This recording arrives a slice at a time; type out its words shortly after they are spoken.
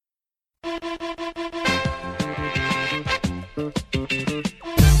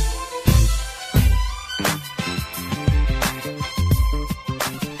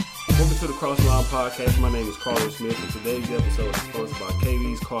Podcast. My name is Carlos Smith, and today's episode is sponsored by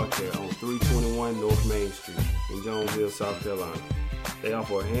KV's Car Care on 321 North Main Street in Jonesville, South Carolina. They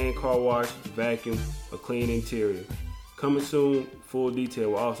offer a hand car wash, vacuum, a clean interior. Coming soon, full detail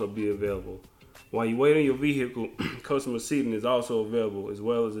will also be available. While you wait on your vehicle, customer seating is also available, as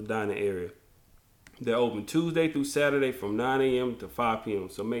well as a dining area. They're open Tuesday through Saturday from 9 a.m. to 5 p.m.,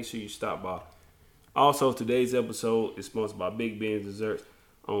 so make sure you stop by. Also, today's episode is sponsored by Big Ben's Desserts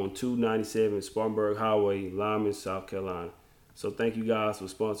on 297 Spartanburg Highway, Lyman, South Carolina. So thank you guys for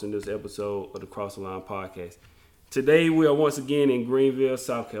sponsoring this episode of the Cross the Line Podcast. Today we are once again in Greenville,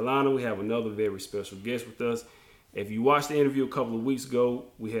 South Carolina. We have another very special guest with us. If you watched the interview a couple of weeks ago,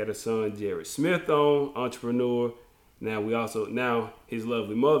 we had a son, Jared Smith, on, entrepreneur. Now his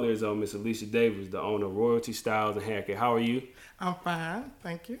lovely mother is on, Miss Alicia Davis, the owner of Royalty Styles and Haircare. How are you? I'm fine,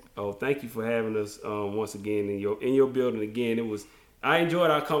 thank you. Oh, thank you for having us once again in your building again. I enjoyed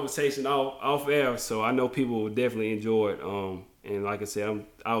our conversation off air, so I know people will definitely enjoy it. And like I said,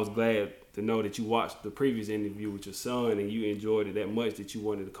 I was glad to know that you watched the previous interview with your son and you enjoyed it that much that you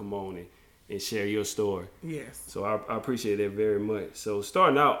wanted to come on and share your story. Yes. So I appreciate that very much. So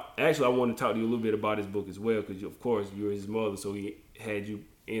starting out, actually I want to talk to you a little bit about his book as well, because of course you're his mother, so he had you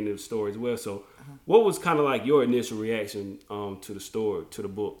in the story as well. So what was kind of like your initial reaction to the story, to the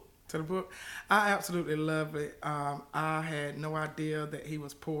book? To the book? I absolutely love it. I had no idea that he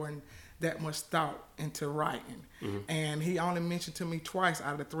was pouring that much thought into writing. Mm-hmm. And he only mentioned to me twice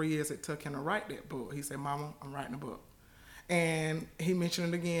out of the 3 years it took him to write that book. He said, "Mama, I'm writing a book." And he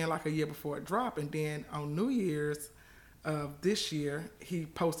mentioned it again like a year before it dropped. And then on New Year's of this year, he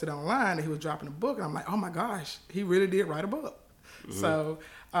posted online that he was dropping a book. And I'm like, oh my gosh, he really did write a book. Mm-hmm. So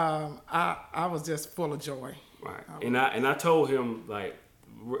I was just full of joy. Right. And I told him, like,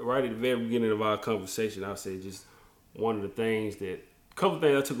 right at the very beginning of our conversation, I said just one of the things a couple of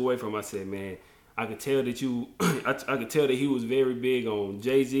things I took away from him. I said, man, I could tell that I could tell that he was very big on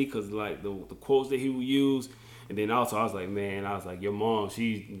Jay-Z because like the quotes that he would use. And then also I was like, your mom,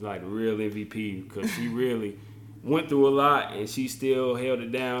 she's like the real MVP because she really went through a lot and she still held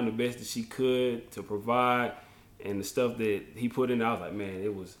it down the best that she could to provide. And the stuff that he put in, I was like, man,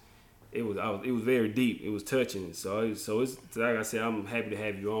 it was very deep. It was touching. So it's like I said, I'm happy to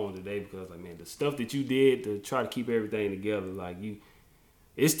have you on today because like, man, the stuff that you did to try to keep everything together, like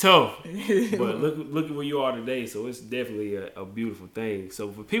it's tough. But look at where you are today. So it's definitely a beautiful thing.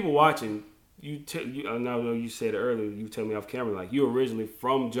 So for people watching, I know you said it earlier. You tell me off camera, like you're originally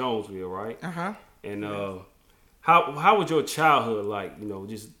from Jonesville, right? And how was your childhood like? You know,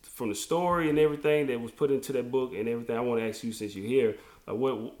 just from the story and everything that was put into that book and everything. I want to ask you, since you're here, like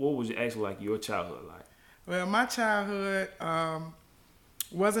what was actually like your childhood like? Well, my childhood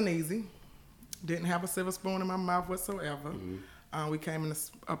wasn't easy. Didn't have a silver spoon in my mouth whatsoever. Mm-hmm. We came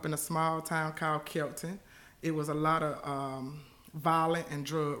up in a small town called Kelton. It was a lot of violent and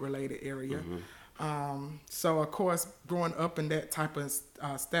drug related area. Mm-hmm. So of course, growing up in that type of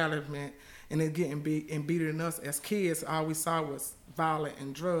establishment and it getting beaten in us as kids, all we saw was violent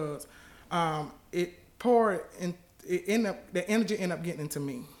and drugs. It poured in. The energy ended up getting into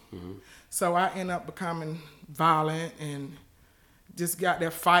me. Mm-hmm. So I ended up becoming violent and just got there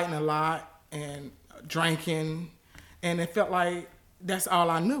fighting a lot and drinking, and it felt like that's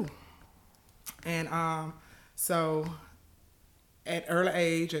all I knew. And so at early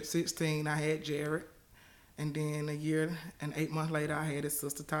age, at 16, I had Jared, and then a year and 8 months later, I had his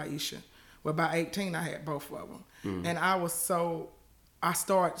sister Taisha. Well, by 18, I had both of them. Mm-hmm. And I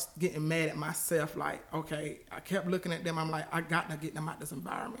started getting mad at myself, like, okay, I kept looking at them. I'm like, I got to get them out of this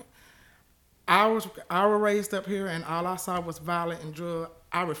environment. I was raised up here, and all I saw was violent and drug.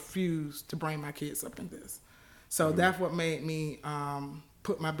 I refused to bring my kids up in this. So mm-hmm. That's what made me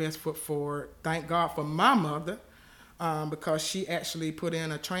put my best foot forward. Thank God for my mother, because she actually put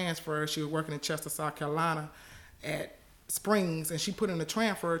in a transfer. She was working in Chester, South Carolina at Springs, and she put in a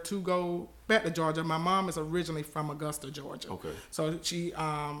transfer to go back to Georgia. My mom is originally from Augusta, Georgia. Okay. So she,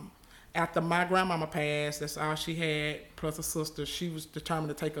 after my grandmama passed, that's all she had, plus a sister, she was determined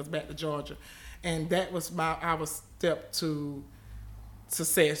to take us back to Georgia. And that was our step to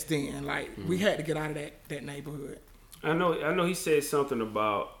success then. Like, we had to get out of that neighborhood. I know he said something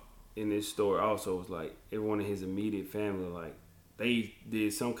about, in this story also, was like, everyone in his immediate family, like, they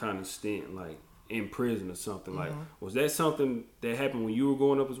did some kind of stint, like, in prison or something. Mm-hmm. Like, was that something that happened when you were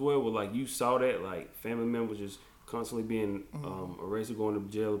growing up as well? Where like you saw that, like family members just constantly being arrested, going to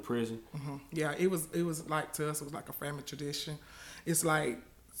jail or prison? Mm-hmm. Yeah, it was like, to us, it was like a family tradition. It's like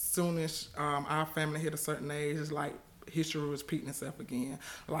soon as our family hit a certain age, it's like history was repeating itself again.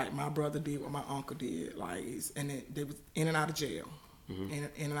 Like my brother did what my uncle did, like, and they was in and out of jail, mm-hmm. in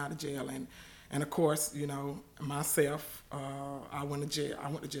and out of jail, And of course, you know, myself, I went to jail. I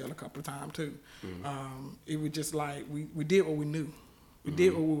went to jail a couple of times too. It was just like we did what we knew. We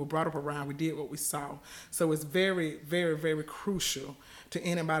did what we were brought up around. We did what we saw. So it's very, very, very crucial to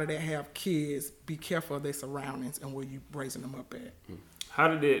anybody that have kids. Be careful of their surroundings and where you raising them up at. How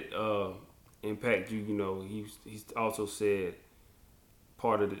did it impact you? You know, he's also said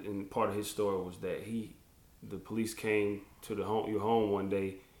part of his story was that the police came to your home one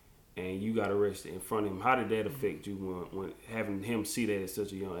day and you got arrested in front of him. How did that affect you when having him see that at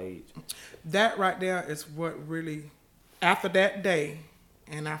such a young age? That right there is what really, after that day,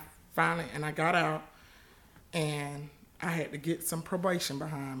 and I got out, and I had to get some probation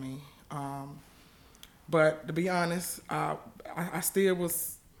behind me. But to be honest, I still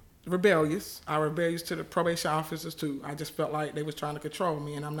was rebellious. I was rebellious to the probation officers too. I just felt like they was trying to control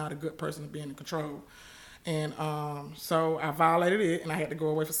me, and I'm not a good person to be in control. And so I violated it, and I had to go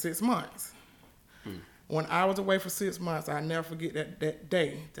away for 6 months. When I was away for 6 months, I'll never forget that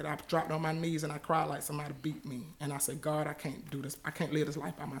day that I dropped on my knees and I cried like somebody beat me. And I said, God, I can't do this. I can't live this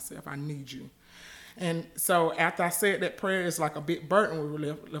life by myself. I need you. And so after I said that prayer, it's like a big burden we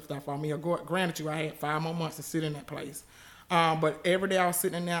lift off on me. Granted, I had 5 more months to sit in that place. But every day I was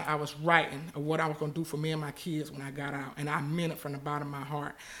sitting in there, I was writing of what I was going to do for me and my kids when I got out. And I meant it from the bottom of my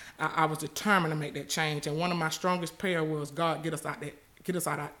heart. I was determined to make that change. And one of my strongest prayers was, God, get us out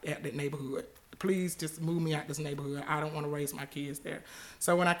that neighborhood. Please just move me out this neighborhood. I don't want to raise my kids there.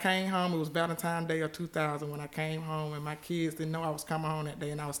 So when I came home, it was Valentine's Day of 2000 when I came home, and my kids didn't know I was coming home that day,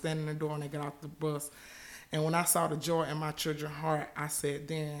 and I was standing in the door and they got off the bus. And when I saw the joy in my children's heart, I said,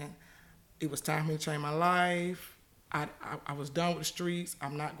 then it was time for me to change my life. I was done with the streets.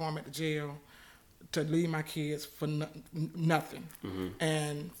 I'm not going back to jail to leave my kids for nothing.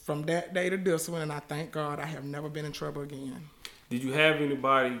 And from that day to this one, and I thank God, I have never been in trouble again. Did you have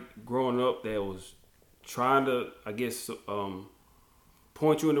anybody growing up that was trying to, I guess,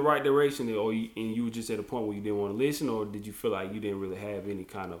 point you in the right direction, and you were just at a point where you didn't want to listen, or did you feel like you didn't really have any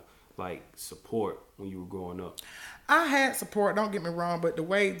kind of like support when you were growing up? I had support. Don't get me wrong, but the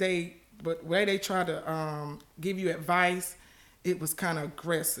way they try to give you advice, it was kind of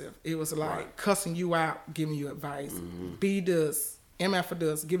aggressive. It was like cussing you out, giving you advice. Be this. MF for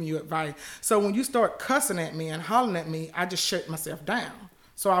this, giving you advice. So when you start cussing at me and hollering at me, I just shut myself down.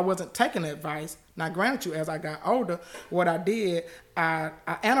 So I wasn't taking advice. Now, granted you, as I got older, what I did, I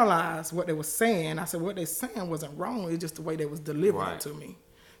analyzed what they were saying. I said what they saying wasn't wrong. It's just the way they was delivering it to me.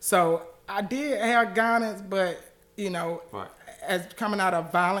 So I did have guidance, but, you know, as coming out of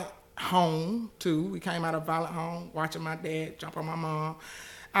a violent home, too. We came out of a violent home, watching my dad jump on my mom.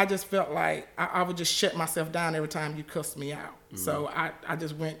 I just felt like I would just shut myself down every time you cussed me out. So I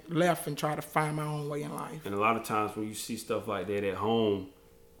just went left and tried to find my own way in life. And a lot of times when you see stuff like that at home,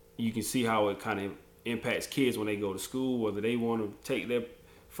 you can see how it kind of impacts kids when they go to school, whether they want to take their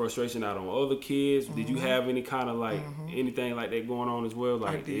frustration out on other kids. Did you have any kind of like anything like that going on as well?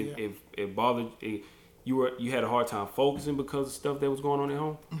 Like if it bothered you had a hard time focusing because of stuff that was going on at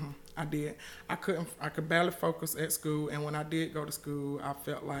home? I did. I could barely focus at school, and when I did go to school, I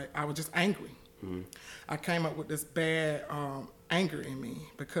felt like I was just angry. I came up with this bad anger in me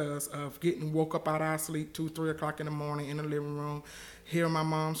because of getting woke up out of our sleep 2-3 o'clock in the morning in the living room, hearing my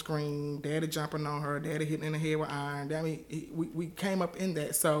mom scream, daddy jumping on her, daddy hitting in the head with iron. I mean, we came up in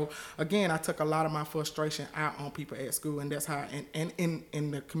that. So again, I took a lot of my frustration out on people at school, and that's how, and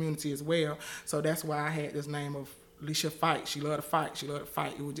in the community as well. So that's why I had this name of Alicia Fight. She loved to fight. She loved to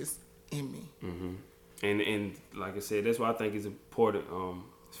fight. It was just in me. And like I said, that's why I think it's important.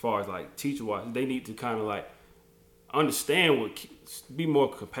 As far as like teacher-wise, they need to kind of like understand be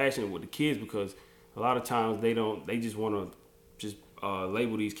more compassionate with the kids, because a lot of times they just want to just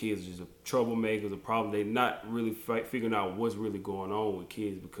label these kids as troublemakers, a problem. They're not really figuring out what's really going on with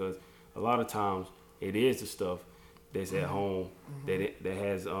kids, because a lot of times it is the stuff that's at home that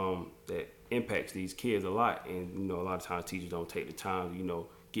has that impacts these kids a lot. And you know, a lot of times teachers don't take the time to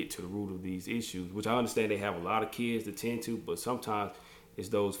get to the root of these issues, which I understand they have a lot of kids to tend to, but sometimes it's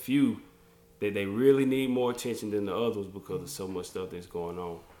those few that they really need more attention than the others because of so much stuff that's going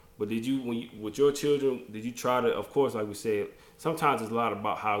on. But did you, with your children, did you try to, of course, like we said, sometimes it's a lot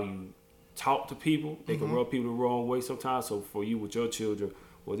about how you talk to people. They can rub people the wrong way sometimes. So for you with your children,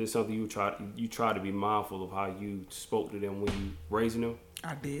 was it something you try to be mindful of how you spoke to them when you raising them?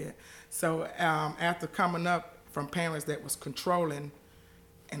 I did. So after coming up from parents that was controlling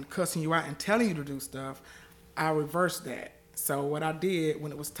and cussing you out and telling you to do stuff, I reversed that. So what I did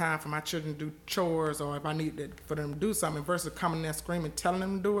when it was time for my children to do chores, or if I needed for them to do something, versus coming there screaming, telling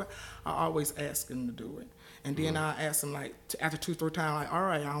them to do it, I always asked them to do it. And then I ask him, like, after 2-3 times, like, all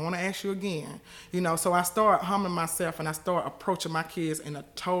right, I want to ask you again. You know, so I start humbling myself, and I start approaching my kids in a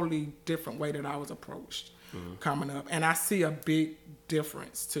totally different way that I was approached coming up. And I see a big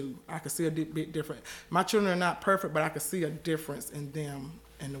difference, too. I can see a big difference. My children are not perfect, but I can see a difference in them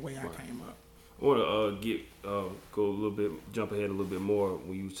and the way I came up. I want to go a little bit, jump ahead a little bit more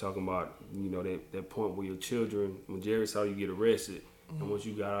when you was talking about, you know, that point where your children, when Jerry saw you get arrested, and once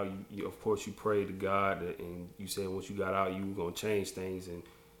you got out, you of course you prayed to God, and you said once you got out, you were gonna change things,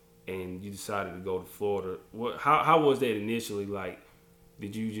 and you decided to go to Florida. How was that initially? Like,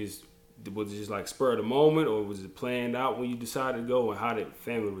 was it just like spur of the moment, or was it planned out when you decided to go? And how did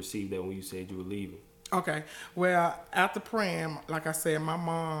family receive that when you said you were leaving? Okay, well, after praying, like I said, my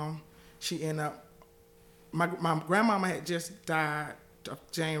mom, she ended up, my grandmama had just died of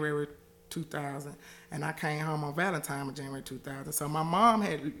January 2000, and I came home on Valentine's of January 2000. So my mom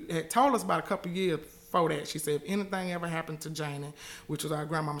had told us about a couple of years before that. She said, if anything ever happened to Janie, which was our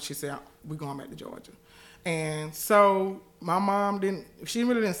grandmama, she said, we're going back to Georgia. And so my mom she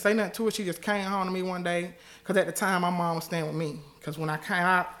really didn't say nothing to her. She just came home to me one day, because at the time my mom was staying with me. Because when I came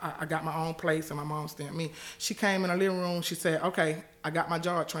out, I got my own place, and my mom was staying with me. She came in the living room. She said, okay, I got my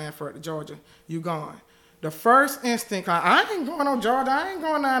job transferred to Georgia. You gone. The first instinct, I ain't going on Georgia. I ain't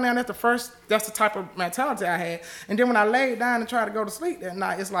going down there. That's the type of mentality I had. And then when I laid down and tried to go to sleep that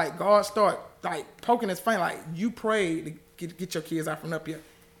night, it's like God started like poking his finger, like, you prayed to get your kids out from up here.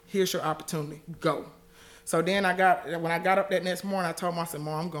 Here's your opportunity. Go. So then when I got up that next morning, I told Mom, I said,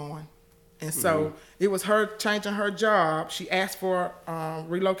 Mom, I'm going. And so it was her changing her job. She asked for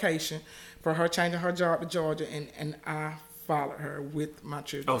relocation for her changing her job to Georgia, and I followed her with my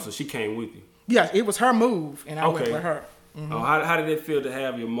children. Oh, so she came with you? Yeah, it was her move, and I went with her. Mm-hmm. Oh, how did it feel to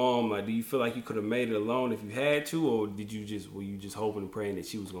have your mom? Like, do you feel like you could have made it alone if you had to, or were you just hoping and praying that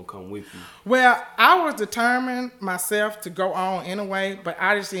she was gonna come with you? Well, I was determined myself to go on anyway, but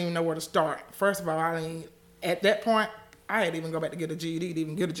I just didn't even know where to start. First of all, at that point, I had to even go back to get a GED to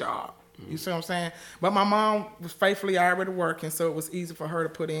even get a job. You see what I'm saying? But my mom was faithfully already working, so it was easy for her to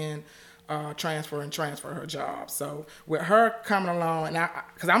put in transfer her job. So with her coming along, and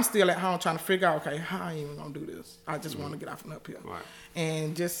because I'm still at home trying to figure out, okay, how I even gonna do this? I just want to get off and up here. Right.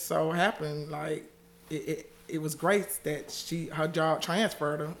 And just so happened, like it was great that her job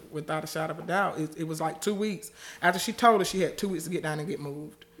transferred her without a shadow of a doubt. It was like 2 weeks after she told us she had 2 weeks to get down and get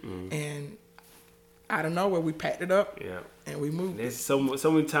moved, and out of nowhere we packed it up. Yeah. And we moved. There's so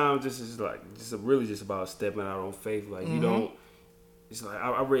many times this is like really just about stepping out on faith. Like you don't. It's like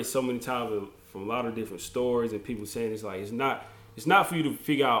I read so many times from a lot of different stories and people saying it's like it's not for you to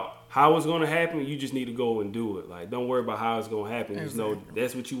figure out how it's going to happen. You just need to go and do it. Like don't worry about how it's going to happen. Exactly. Just know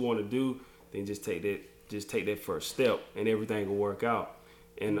that's what you want to do. Then just take that first step, and everything will work out.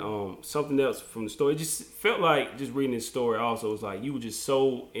 And something else from the story, it just felt like just reading this story also was like you were just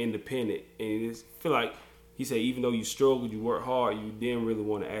so independent, and it feel like he said even though you struggled, you worked hard, you didn't really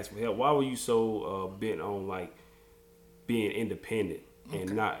want to ask for help. Why were you so bent on like being independent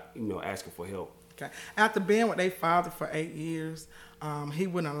and not asking for help? Okay. After being with their father for 8 years, he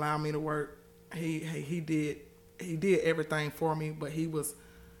wouldn't allow me to work. He did everything for me, but he was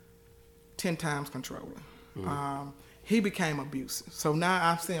 10 times controlling. He became abusive. So now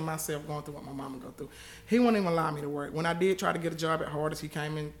I'm seeing myself going through what my mama go through. He wouldn't even allow me to work. When I did try to get a job at Hardest, he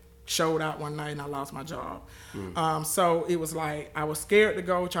came and showed out one night, and I lost my job. So it was like I was scared to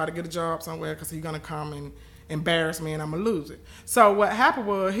go try to get a job somewhere because he's going to come and embarrass me and I'm going to lose it. So what happened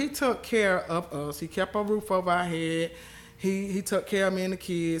was he took care of us. He kept a roof over our head. He took care of me and the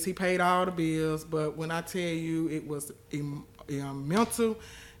kids. He paid all the bills. But when I tell you it was mental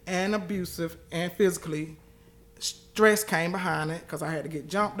and abusive and physically, stress came behind it because I had to get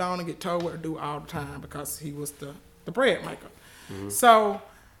jumped on and get told what to do all the time because he was the bread maker. So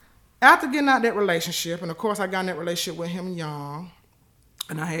after getting out that relationship, and of course I got in that relationship with him young,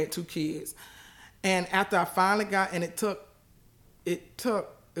 and I had 2 kids. And after I finally got, and it took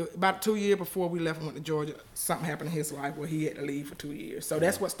about 2 years before we left and went to Georgia, something happened in his life where he had to leave for 2 years. So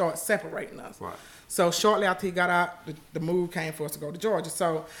that's what started separating us. Right. So shortly after he got out, the move came for us to go to Georgia.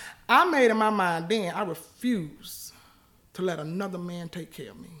 So I made in my mind then, I refused to let another man take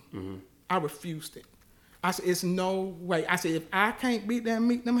care of me. I refused it. I said, it's no way. I said, if I can't beat them,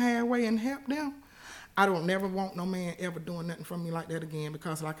 meet them halfway and help them, I don't never want no man ever doing nothing for me like that again,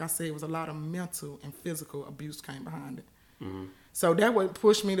 because like I said, it was a lot of mental and physical abuse came behind it. So that would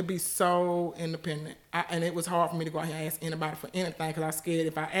push me to be so independent. And it was hard for me to go out here and ask anybody for anything because I was scared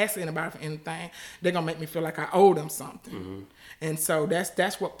if I asked anybody for anything, they're going to make me feel like I owe them something. And so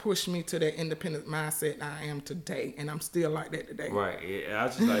that's what pushed me to that independent mindset I am today. And I'm still like that today. Right. Yeah, I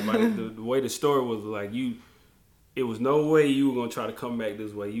just like the way the story was like you it was no way you were gonna try to come back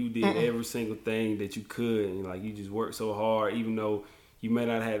this way. You did every single thing that you could, and like you just worked so hard, even though you may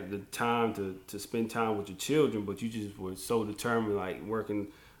not have the time to spend time with your children, but you just were so determined, like working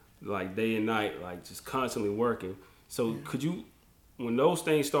like day and night, like just constantly working. So could you, when those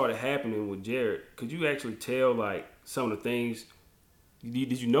things started happening with Jared, could you actually tell like some of the things?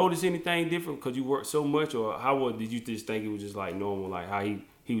 Did you notice anything different because you worked so much, or did you just think it was just like normal, like how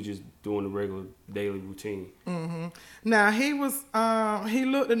he was just doing the regular daily routine? Mm-hmm. Now he was he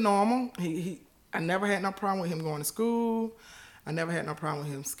looked normal. I never had no problem with him going to school. I never had no problem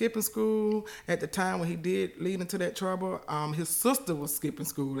with him skipping school. At the time when he did lead into that trouble, his sister was skipping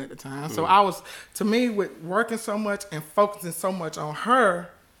school at the time. So to me, with working so much and focusing so much on her,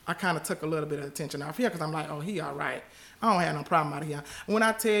 I kind of took a little bit of attention off here because I'm like, oh, he all right. I don't have no problem out here. When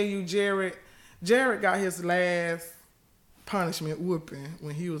I tell you Jared got his last punishment whooping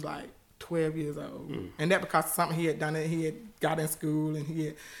when he was like 12 years old. And that because of something he had done, that he had got in school and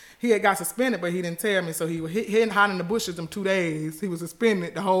he had got suspended, but he didn't tell me. So he hadn't hide in the bushes them 2 days. He was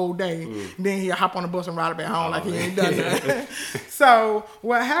suspended the whole day. And then he'd hop on the bus and ride back home like he ain't done that. So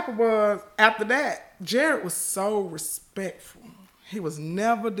what happened was, after that, Jared was so respectful. He was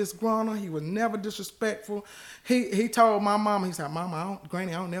never disgruntled. He was never disrespectful. He told my mama, he said, Mama,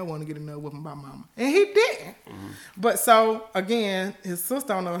 Granny, I don't never want to get another whooping by Mama. And he didn't. But so, again, his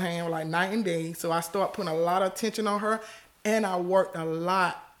sister, on the other hand, was like night and day. So I started putting a lot of attention on her. And I worked a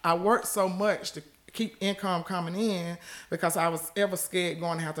lot. I worked so much to keep income coming in because I was ever scared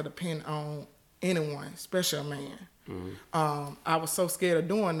going to have to depend on anyone, especially a man. I was so scared of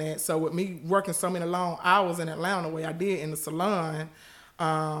doing that. So with me working so many long hours in Atlanta, the way I did in the salon,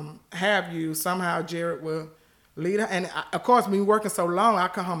 somehow Jared will lead her. And of course, me working so long, I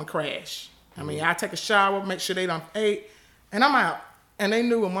come home and crash. I mean, I take a shower, make sure they done ate, and I'm out. And they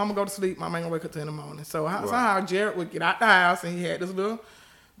knew when Mama go to sleep, Mama ain't gonna wake up till in the morning. So somehow Jared would get out the house, and he had this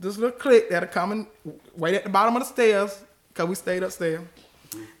little clique that'll come and wait at the bottom of the stairs because we stayed upstairs.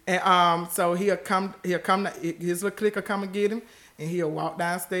 And so he'll come. His little clique will come and get him, and he'll walk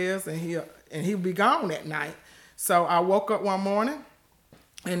downstairs, and he'll be gone that night. So I woke up one morning,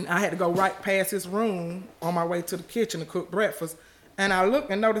 and I had to go right past his room on my way to the kitchen to cook breakfast. And I looked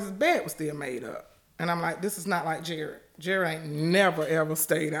and noticed his bed was still made up. And I'm like, this is not like Jared. Jared ain't never ever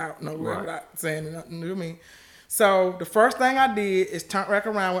stayed out nowhere without saying nothing to me. So the first thing I did is turn back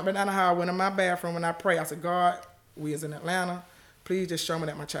around, went back down the hall, went in my bathroom, and I prayed. I said, God, we is in Atlanta. Please just show me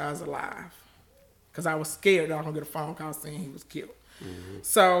that my child's alive. Because I was scared that I was going to get a phone call saying he was killed.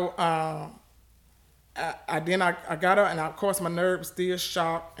 So I got up, and of course my nerve was still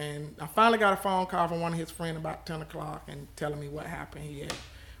shocked. And I finally got a phone call from one of his friends about 10 o'clock and telling me what happened. He had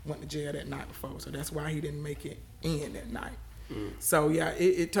went to jail that night before. So that's why he didn't make it in that night. So yeah,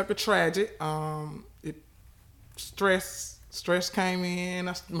 it took a tragic. Stress came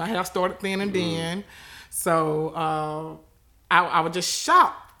in. My hair started thinning then. So I was just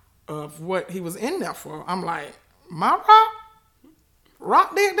shocked of what he was in there for. I'm like, my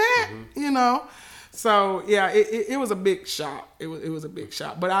Rock did that, you know. So yeah, it was a big shock. It was a big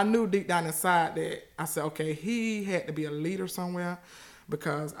shock. But I knew deep down inside that I said, okay, he had to be a leader somewhere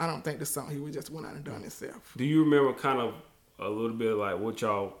because I don't think this is something he would just went out and done himself. Do you remember kind of a little bit like what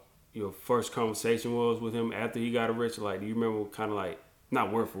your first conversation was with him after he got arrested? Like, do you remember kind of like,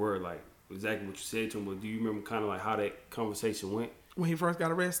 not word for word, like exactly what you said to him, but do you remember kind of like how that conversation went? When he first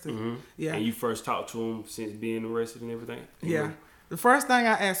got arrested? Yeah. And you first talked to him since being arrested and everything? Yeah. The first thing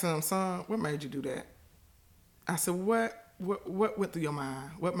I asked him, son, what made you do that? I said, what went through your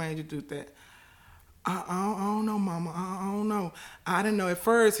mind? What made you do that? I don't know, Mama. I don't know. I didn't know. At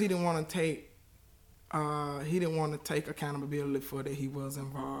first, he didn't want to take accountability for that he was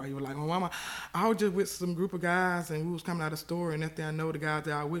involved. He was like, well, Mama, I was just with some group of guys and we was coming out of the store, and after I know the guys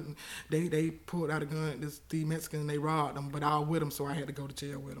that I was with, they pulled out a gun at these Mexicans and they robbed them, but I was with them, so I had to go to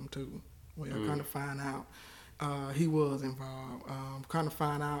jail with them too. Well, kind of find out he was involved. Kind of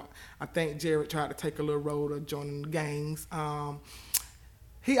find out, I think Jared tried to take a little road of joining the gangs.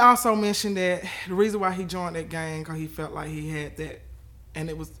 He also mentioned that the reason why he joined that gang because he felt like he had that, and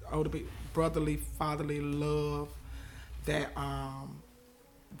it was brotherly, fatherly love that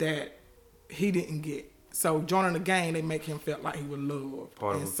that he didn't get. So joining the gang, they make him feel like he was loved.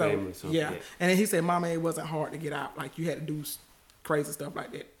 Part of the family. Yeah. And he said, Mama, it wasn't hard to get out. Like, you had to do crazy stuff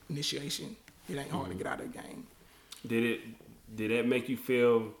like that. Initiation. It ain't hard to get out of the gang. Did that make you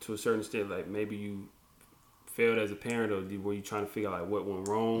feel to a certain extent like maybe you failed as a parent, or were you trying to figure out like what went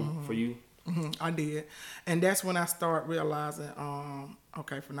wrong for you? I did. And that's when I started realizing,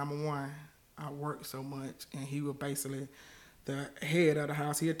 okay, for number one, I worked so much, and he would basically the head of the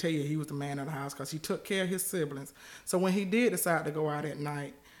house. He'll tell you he was the man of the house because he took care of his siblings. So when he did decide to go out at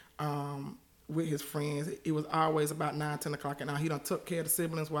night with his friends, it was always about 9, 10 o'clock at night. He done took care of the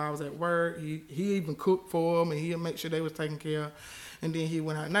siblings while I was at work. He even cooked for them, and he'll make sure they was taken care of. And then he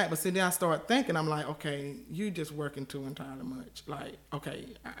went out at night. But see, then I started thinking, I'm like, okay, you just working too entirely much. Like, okay,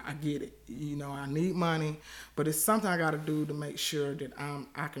 I get it. You know, I need money, but it's something I got to do to make sure that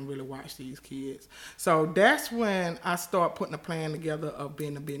I can really watch these kids. So that's when I start putting a plan together of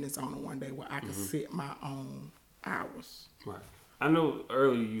being a business owner one day where I can set my own hours. Right. I know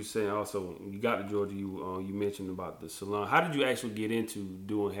earlier you saying also when you got to Georgia, you mentioned about the salon. How did you actually get into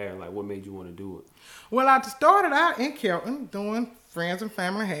doing hair? Like, what made you want to do it? Well, I started out in Kelton doing friends and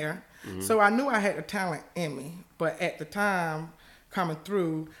family hair. So I knew I had the talent in me. But at the time, coming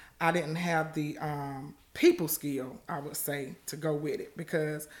through, I didn't have the people skill, I would say, to go with it.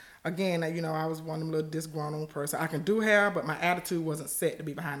 Because, again, you know, I was one of them little disgruntled person. I can do hair, but my attitude wasn't set to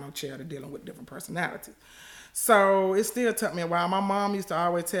be behind no chair to dealing with different personalities. So it still took me a while. My mom used to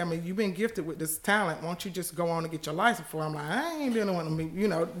always tell me, you've been gifted with this talent. Won't you just go on and get your license for it? I'm like, I ain't dealing with them. You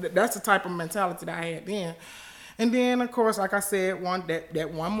know, that's the type of mentality that I had then. And then, of course, like I said,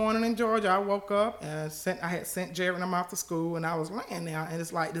 that one morning in Georgia, I woke up and I had sent Jared and them off to school, and I was laying there, and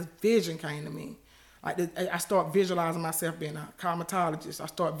it's like this vision came to me. Like I start visualizing myself being a cosmetologist. I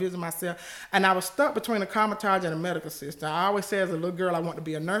start visualizing myself, and I was stuck between a cosmetologist and a medical assistant. I always say as a little girl, I want to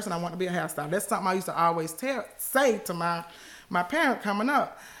be a nurse and I want to be a hairstylist. That's something I used to always say to my parent coming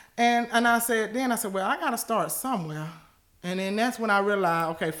up. And I said, well, I got to start somewhere. And then that's when I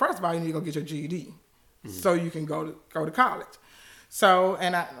realized, okay, first of all, you need to go get your GED so you can go to college. So,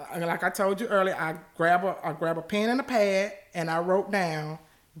 and like I told you earlier, I grab a pen and a pad, and I wrote down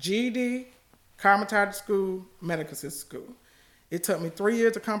GED, cosmetology school, medical assistant school. It took me 3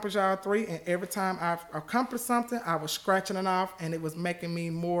 years to accomplish all three, and every time I accomplished something, I was scratching it off, and it was making me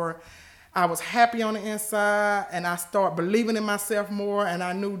more, I was happy on the inside, and I started believing in myself more, and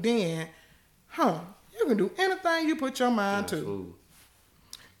I knew then, you can do anything you put your mind to.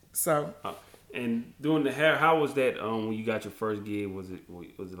 So. And doing the hair, how was that when you got your first gig? Was it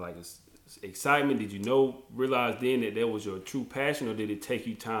like excitement? Did you realize then that was your true passion, or did it take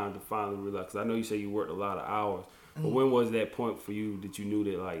you time to finally realize? Because I know you say you worked a lot of hours, but when was that point for you that you knew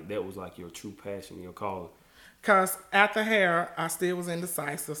that like that was like your true passion, your calling? Because after hair, I still was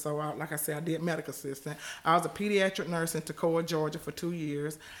indecisive. So, like I said, I did medical assistant. I was a pediatric nurse in Toccoa, Georgia for 2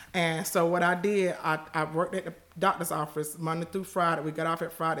 years. And so what I did, I worked at the doctor's office Monday through Friday. We got off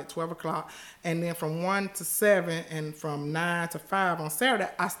at Friday at 12 o'clock. And then from 1 to 7 and from 9 to 5 on Saturday,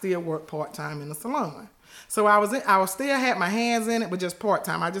 I still worked part-time in the salon. So I still had my hands in it, but just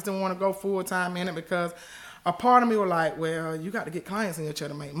part-time. I just didn't want to go full-time in it because a part of me was like, well, you got to get clients in your chair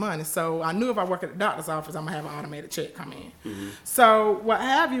to make money. So I knew if I work at the doctor's office, I'm going to have an automated check come in. So what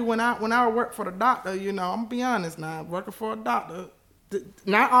have you, when I work for the doctor, you know, I'm going to be honest now, working for a doctor,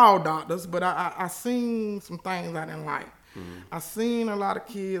 not all doctors, but I seen some things I didn't like. I seen a lot of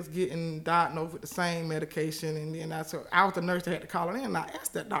kids getting diagnosed with the same medication, and then I was the nurse that had to call it in, and I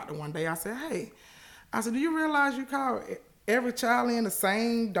asked that doctor one day, I said, hey, do you realize you call every child in the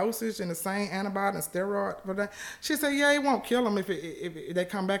same dosage and the same antibiotic and steroid? She said, yeah, it won't kill them if they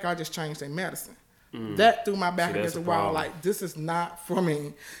come back. I'll just change their medicine. That threw my back against the wall. Like, this is not for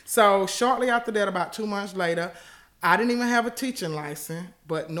me. So shortly after that, about 2 months later, I didn't even have a teaching license,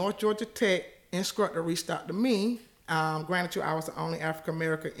 but North Georgia Tech instructor reached out to me. Granted, I was the only African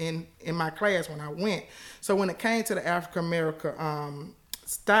American in my class when I went. So when it came to the African American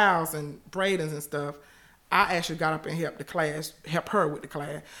styles and braidings and stuff, I actually got up and help her with the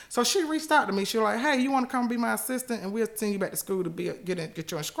class. So she reached out to me. She was like, hey, you want to come be my assistant, and we'll send you back to school to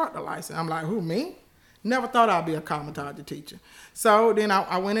get your instructor license. I'm like, who, me? Never thought I'd be a cosmetology teacher. So then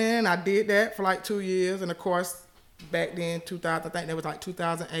I went in, I did that for like 2 years. And of course, back then, 2000, I think that was like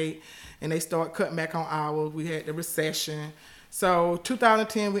 2008, and they started cutting back on hours. We had the recession. So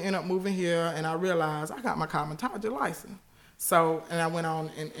 2010, we ended up moving here, and I realized I got my cosmetology license. So, and I went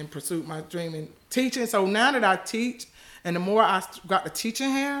on and pursued my dream in teaching. So now that I teach, and the more I got to teaching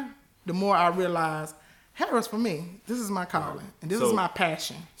hair, the more I realized hair is for me. This is my calling, and this is my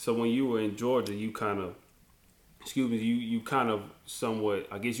passion. So when you were in Georgia, you kind of, you kind of somewhat,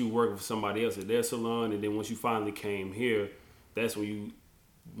 I guess you were working for somebody else at their salon, and then once you finally came here, that's when you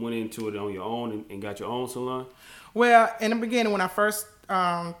went into it on your own and got your own salon? Well, in the beginning, when I first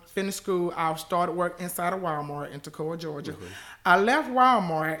finished school, I started work inside of Walmart in Toccoa, Georgia. I left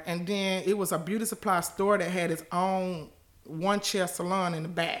Walmart, and then it was a beauty supply store that had its own one-chair salon in the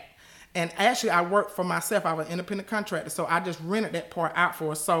back. And actually, I worked for myself. I was an independent contractor, so I just rented that part out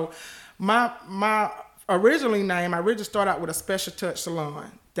for us. So my originally named, I originally started out with a Special Touch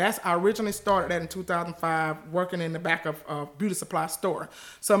Salon. I originally started that in 2005, working in the back of a beauty supply store.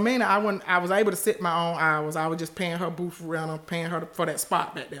 So meaning I was able to set my own hours. I was just paying her booth rental, paying her for that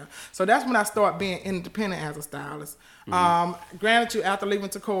spot back there. So that's when I started being independent as a stylist. Granted, after leaving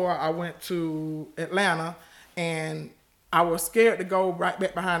Takora, I went to Atlanta, and I was scared to go right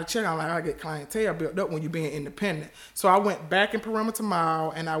back behind the check. I'm like, I get clientele built up when you're being independent. So I went back in Perimeter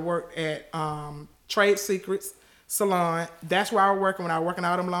Mall, and I worked at Trade Secrets Salon. That's where I was working when I was working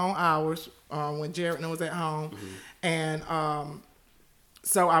all them long hours when Jared was at home. And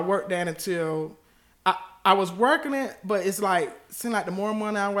so I worked that until I was working it, but it's like, it seemed like the more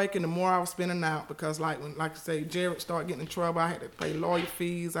money I was making, the more I was spending out, because like I say, Jared started getting in trouble. I had to pay lawyer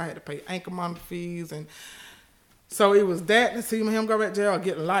fees, I had to pay ankle monitor fees, and so it was that, to see him go back to jail,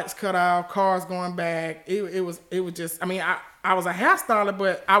 getting lights cut off, cars going back. It was just, I mean, I was a hairstyler,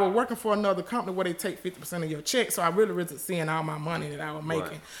 but I was working for another company where they take 50% of your check, so I really wasn't seeing all my money that I was making.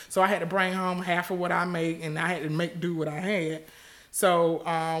 Right. So I had to bring home half of what I made, and I had to make do what I had. So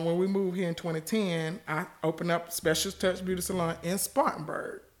when we moved here in 2010, I opened up Special Touch Beauty Salon in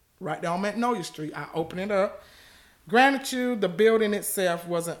Spartanburg, right there on Magnolia Street. I opened it up. Granted, the building itself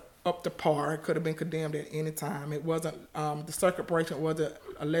wasn't up to par. It could have been condemned at any time. It wasn't, the circuit breaker wasn't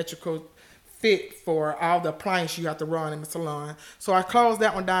electrical fit for all the appliances you have to run in the salon. So I closed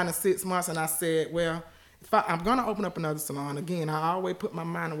that one down in 6 months, and I said, well, if I'm going to open up another salon, again, I always put my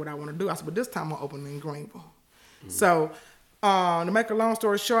mind on what I want to do. I said, but this time I'll open in Greenville. So to make a long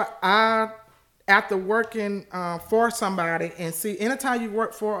story short, after working for somebody, and see, anytime you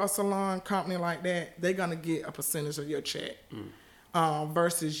work for a salon company like that, they're going to get a percentage of your check.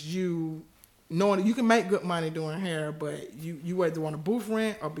 Versus you knowing that you can make good money doing hair, but you either want to booth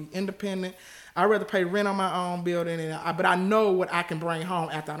rent or be independent. I'd rather pay rent on my own building, but I know what I can bring home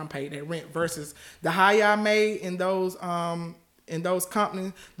after I done paid that rent, versus the higher I made in those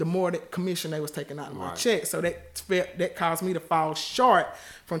companies, the more that commission they was taking out of my check. So that caused me to fall short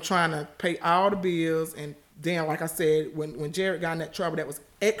from trying to pay all the bills. And then, like I said, when Jared got in that trouble, that was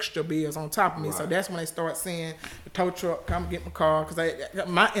extra bills on top of me. Right. So that's when they start seeing the tow truck come get my car, because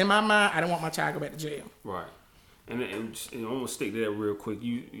in my mind, I don't want my child to go back to jail. Right. And I'm gonna stick to that real quick.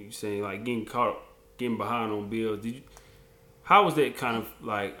 You saying like getting behind on bills. How was that kind of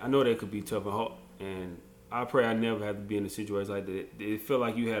like? I know that could be tough, and I pray I never have to be in a situation like that. Did it feel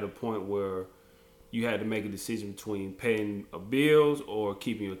like you had a point where you had to make a decision between paying bills or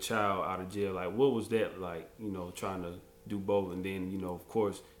keeping your child out of jail? Like, what was that like? Trying to do both, and then of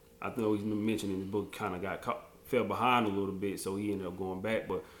course, I know he mentioned in the book, kind of fell behind a little bit, so he ended up going back.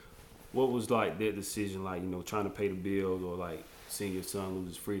 But what was like that decision, like trying to pay the bills or like seeing your son lose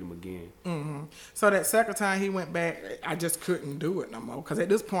his freedom again? Mm-hmm. So that second time he went back, I just couldn't do it no more, because at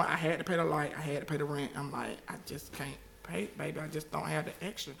this point I had to pay the light, I had to pay the rent. I'm like, I just can't pay, baby. I just don't have the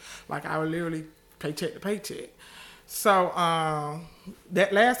extra. Like, I would literally paycheck to paycheck. So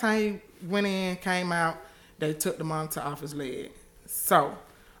that last time he went in, came out, they took the monitor off his leg. So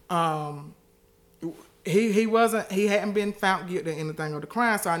he hadn't been found guilty of anything of the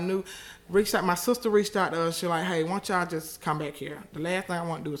crime. So I knew, my sister reached out to us. She like, hey, why don't y'all just come back here? The last thing I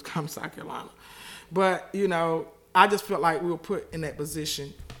want to do is come to South Carolina. But, I just felt like we were put in that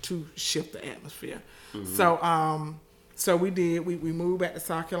position to shift the atmosphere. Mm-hmm. So we did. We moved back to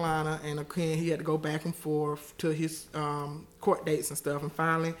South Carolina, and again, he had to go back and forth to his court dates and stuff. And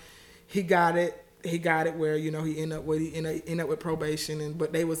finally, he got it. He got it where he ended up with probation,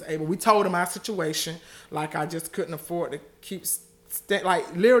 but they was able. We told him our situation, like I just couldn't afford to keep.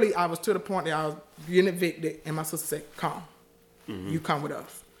 Like literally, I was to the point that I was getting evicted, and my sister said, "Come, you come with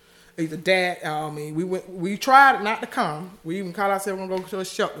us." Either dad, we tried not to come. We even called ourselves gonna go to a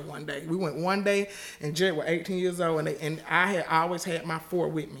shelter one day. We went one day, and Jared was 18 years old, and I always had my 4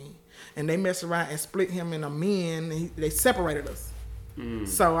 with me, and they messed around and split him in a men. And they separated us.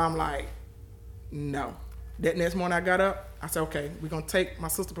 So I'm like, no. That next morning I got up. I said, okay, we're gonna take my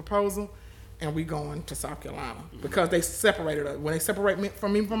sister's proposal, and we going to South Carolina, because they separated us. When they separate me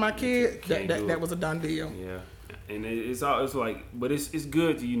from my kid, that was a done deal. Yeah. And it's like, but it's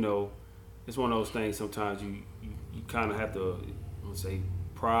good to, it's one of those things sometimes you kind of have to, let's say,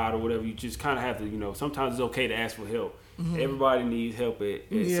 pride or whatever. You just kind of have to, sometimes it's okay to ask for help. Mm-hmm. Everybody needs help at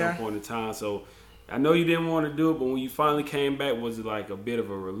some point in time. So I know you didn't want to do it, but when you finally came back, was it like a bit of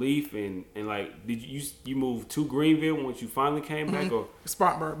a relief? And like, did you move to Greenville once you finally came back? Or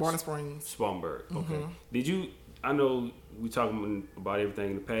Spartanburg, Barton Springs. Spartanburg, okay. Did you, I know we talking about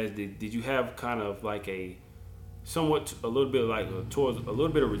everything in the past, did you have kind of like a little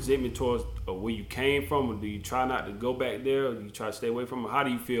bit of resentment towards where you came from, or do you try not to go back there, or do you try to stay away from it? How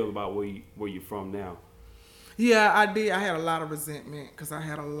do you feel about where you're from now? Yeah, I did. I had a lot of resentment because I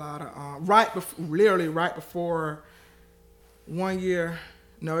had a lot of literally right before 1 year.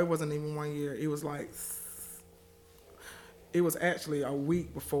 No, it wasn't even 1 year. It was actually a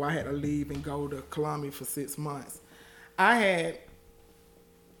week before I had to leave and go to Columbia for 6 months. I had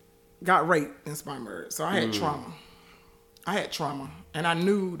got raped in Spartanburg, so I had trauma. And I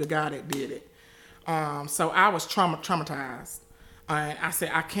knew the guy that did it. So I was traumatized. And I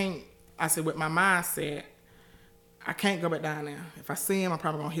said, with my mindset, I can't go back down there. If I see him, I'm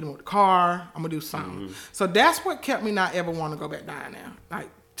probably gonna hit him with the car. I'm gonna do something. Mm-hmm. So that's what kept me not ever want to go back down there.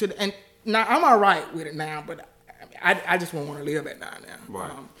 And now I'm all right with it now, but I just won't want to live back down there.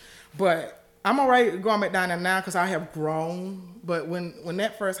 Right. But I'm all right going back down there now because I have grown. But when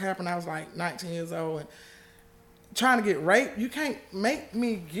that first happened, I was like 19 years old and trying to get raped. You can't make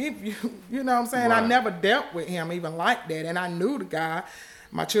me give you. You know what I'm saying? Right. I never dealt with him even like that, and I knew the guy.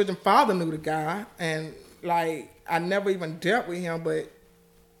 My children's father knew the guy, and like I never even dealt with him. But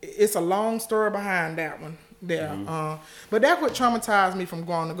it's a long story behind that one there. Mm-hmm. But that's what traumatized me from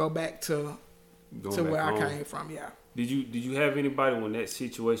going to go back to where home. I came from. Yeah. Did you have anybody when that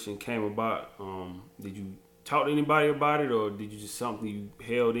situation came about? Did you talk to anybody about it, or did you just something you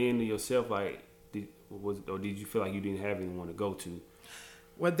held in to yourself? Like, did you feel like you didn't have anyone to go to?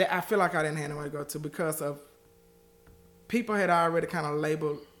 Well, I feel like I didn't have anyone to go to because of people had already kind of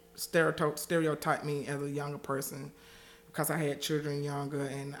labeled, stereotyped me as a younger person because I had children younger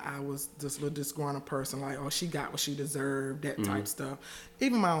and I was this little disgruntled person. Like, oh, she got what she deserved, that type stuff.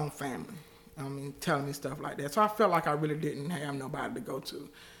 Even my own family. I mean, telling me stuff like that. So I felt like I really didn't have nobody to go to.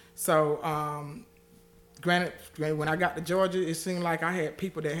 So, granted, when I got to Georgia, it seemed like I had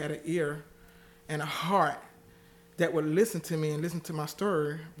people that had an ear and a heart that would listen to me and listen to my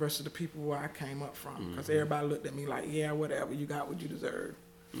story versus the people where I came up from. Because everybody looked at me like, yeah, whatever, you got what you deserve.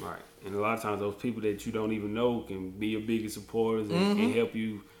 Right. And a lot of times those people that you don't even know can be your biggest supporters and help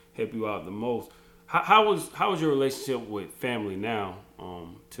you out the most. How was your relationship with family now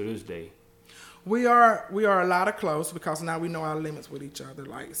to this day? We are a lot of close because now we know our limits with each other.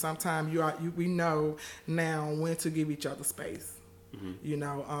 Like sometimes we know now when to give each other space. Mm-hmm. You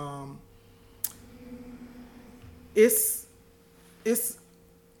know, it's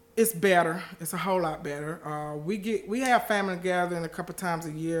better. It's a whole lot better. We have family gathering a couple times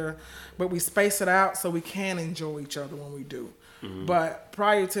a year, but we space it out so we can enjoy each other when we do. Mm-hmm. But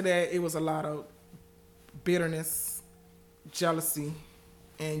prior to that, it was a lot of bitterness, jealousy.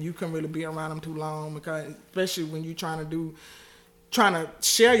 And you couldn't really be around them too long because, especially when you're trying to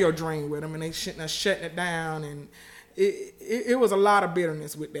share your dream with them, and they shutting it down, and it was a lot of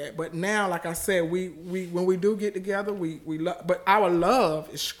bitterness with that. But now, like I said, we when we do get together, we love, but our love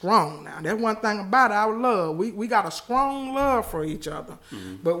is strong now. That's one thing about it, our love. We got a strong love for each other,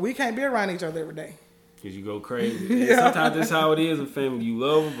 but we can't be around each other every day. Because you go crazy. Yeah. Sometimes that's how it is in family. You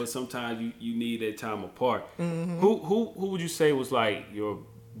love them, but sometimes you need that time apart. Mm-hmm. Who would you say was like your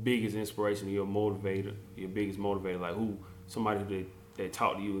biggest inspiration, your biggest motivator? Like somebody that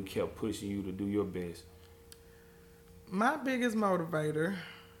talked to you and kept pushing you to do your best? My biggest motivator,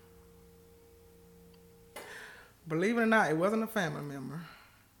 believe it or not, it wasn't a family member.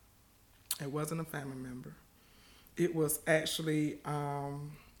 It was actually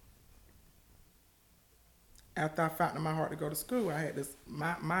after I found in my heart to go to school, I had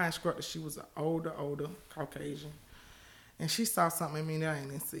my instructor. She was an older Caucasian, and she saw something in me that I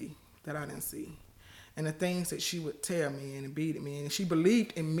didn't see. And the things that she would tell me and beat me, and she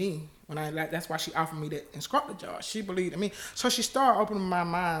believed in me that's why she offered me that instructor job. She believed in me. So she started opening my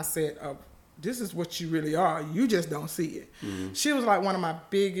mindset of, this is what you really are. You just don't see it. Mm-hmm. She was like one of my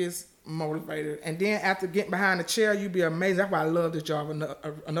biggest motivators. And then after getting behind the chair, you'd be amazed. That's why I love this job.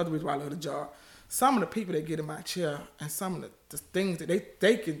 Another reason why I love the job. Some of the people that get in my chair and some of the things that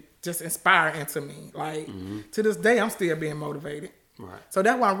they can just inspire into me. Like, to this day, I'm still being motivated. Right. So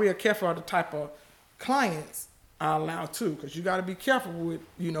that's why I'm real careful of the type of clients I allow too, because you got to be careful with,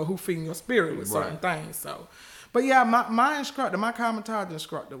 who feeding your spirit with certain things. So, but yeah, my instructor, my cosmetology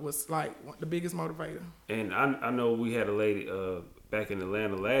instructor was like the biggest motivator. And I know we had a lady back in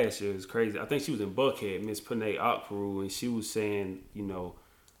Atlanta last year. It was crazy. I think she was in Buckhead, Miss Panay Akperu, and she was saying,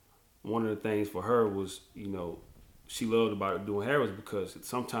 one of the things for her was, she loved about doing hair was because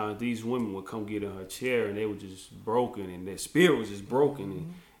sometimes these women would come get in her chair and they were just broken and their spirit was just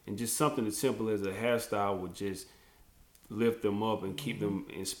broken. And just something as simple as a hairstyle would just lift them up and keep them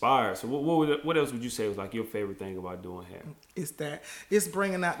inspired. So what else would you say was like your favorite thing about doing hair? It's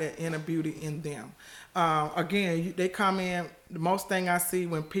bringing out that inner beauty in them. Again, they come in. The most thing I see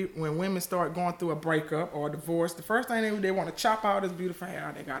when women start going through a breakup or a divorce, the first thing they want to chop out this beautiful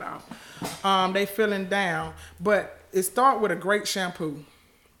hair they got out. They feeling down, but it start with a great shampoo.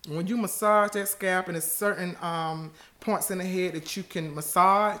 When you massage that scalp, and there's certain points in the head that you can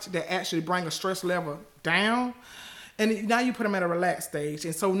massage that actually bring a stress level down. And now you put them at a relaxed stage.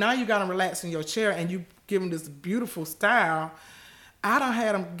 And so now you got them relaxed in your chair and you give them this beautiful style. I done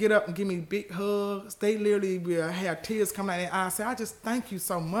had them get up and give me big hugs. They literally will have tears coming out of their eyes. Say, I just thank you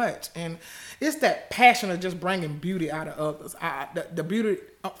so much. And it's that passion of just bringing beauty out of others. The beauty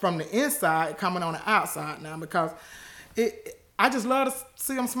from the inside coming on the outside now, because I just love to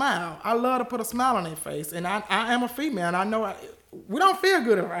see them smile. I love to put a smile on their face. And I am a female, and I know we don't feel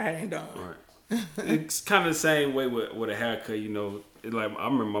good if our hair ain't done. Right. It's kind of the same way with a haircut, you know. It's like I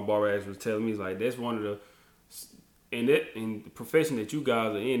remember my barber was telling me, he's like, that's one of the in the profession that you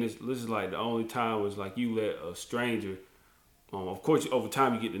guys are in. This is like the only time was like you let a stranger. Of course, over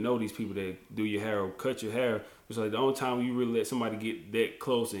time you get to know these people that do your hair or cut your hair. It's like the only time you really let somebody get that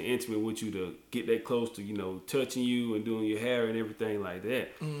close and intimate with you, to get that close to, you know, touching you and doing your hair and everything like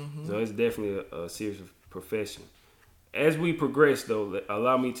that. Mm-hmm. So it's definitely a serious profession. As we progress, though,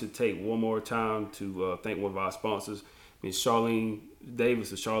 allow me to take one more time to thank one of our sponsors, Ms. Charlene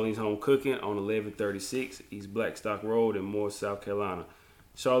Davis of Charlene's Home Cooking on 1136 East Blackstock Road in Moore, South Carolina.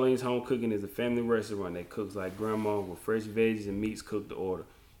 Charlene's Home Cooking is a family restaurant that cooks like grandma, with fresh veggies and meats cooked to order.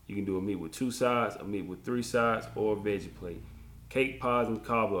 You can do a meat with 2 sides, a meat with 3 sides, or a veggie plate. Cake, pies, and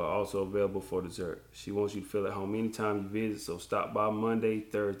cobbler are also available for dessert. She wants you to feel at home anytime you visit, so stop by Monday,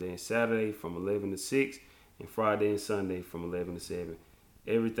 Thursday, and Saturday from 11 to 6. And Friday and Sunday from 11 to 7.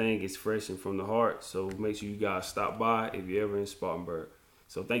 Everything is fresh and from the heart, so make sure you guys stop by if you're ever in Spartanburg.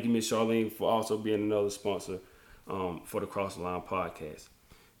 So thank you, Ms. Charlene, for also being another sponsor for the Cross the Line podcast.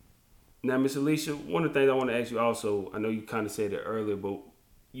 Now, Ms. Alicia, one of the things I want to ask you also, I know you kind of said it earlier, but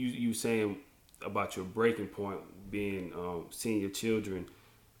you saying about your breaking point being seeing your children,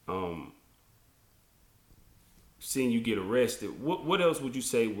 seeing you get arrested. What else would you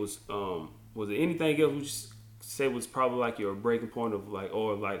say was there anything else would you say was probably like your breaking point of like,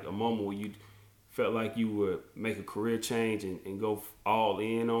 or like a moment where you felt like you would make a career change and go all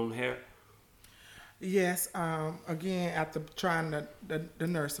in on hair? Yes. Again, after trying the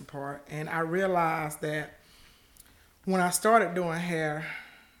nursing part, and I realized that when I started doing hair,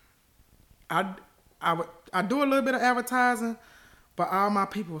 I do a little bit of advertising, but all my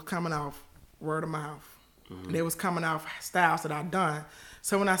people were coming off word of mouth. Mm-hmm. They was coming off styles that I'd done.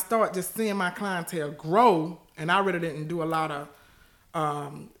 So when I started just seeing my clientele grow, and I really didn't do a lot of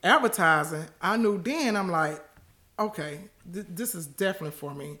advertising, I knew then, I'm like, okay, this is definitely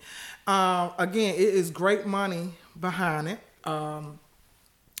for me. Again, it is great money behind it.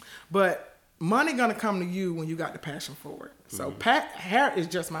 But money gonna come to you when you got the passion for it. So hair is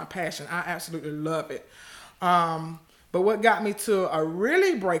just my passion. I absolutely love it. But what got me to a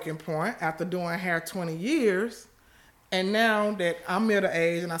really breaking point after doing hair 20 years, and now that I'm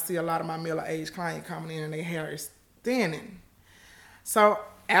middle-aged and I see a lot of my middle-aged clients coming in and their hair is thinning. So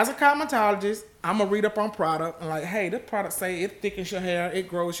as a cosmetologist, I'm going to read up on product and like, hey, this product say it thickens your hair, it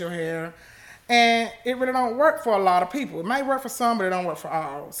grows your hair. And it really don't work for a lot of people. It might work for some, but it don't work for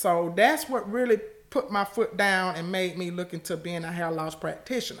all. So that's what really put my foot down and made me look into being a hair loss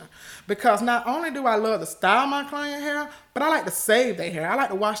practitioner. Because not only do I love to style my client hair, but I like to save their hair. I like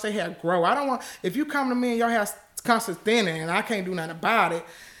to watch their hair grow. I don't want, if you come to me and your hair's constantly thinning and I can't do nothing about it,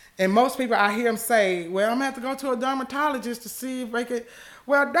 and most people I hear them say, well, I'm gonna have to go to a dermatologist to see if they could.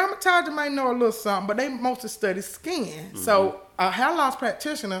 Well, a dermatologist might know a little something, but they mostly study skin. Mm-hmm. So a hair loss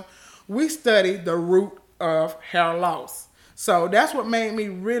practitioner, we study the root of hair loss. So that's what made me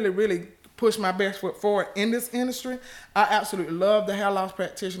really, really push my best foot forward in this industry. I absolutely love the hair loss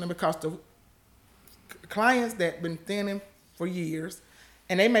practitioner because the clients that been thinning for years,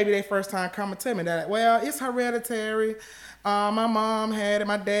 and they may be their first time coming to me, they're like, well, it's hereditary. My mom had it,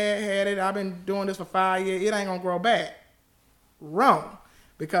 my dad had it. I've been doing this for 5 years. It ain't gonna grow back. Wrong.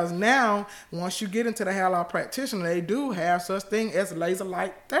 Because now, once you get into the hair loss practitioner, they do have such thing as laser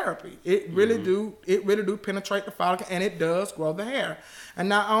light therapy. It really do penetrate the follicle, and it does grow the hair. And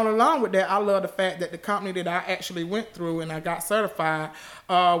not only along with that, I love the fact that the company that I actually went through and I got certified,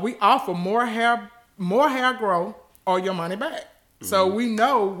 we offer more hair grow or your money back. Mm-hmm. So we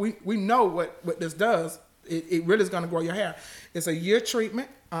know what this does. It really is going to grow your hair. It's a year treatment.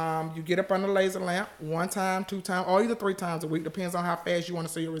 You get up on the laser lamp 1 time, 2 times, or either 3 times a week. Depends on how fast you want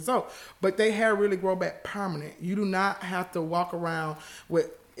to see your result. But their hair really grow back permanent. You do not have to walk around with,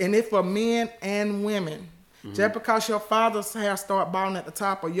 and it's for men and women. Just because your father's hair start balding at the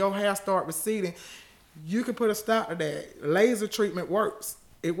top or your hair start receding, you can put a stop to that. Laser treatment works.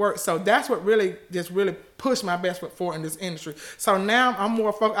 It works. So that's what really pushed my best foot forward in this industry. So now I'm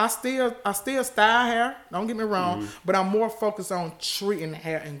more focused. I still style hair. Don't get me wrong, but I'm more focused on treating the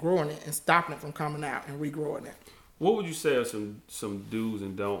hair and growing it and stopping it from coming out and regrowing it. What would you say are some do's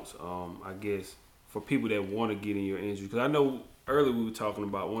and don'ts? I guess for people that want to get in your industry, because I know earlier we were talking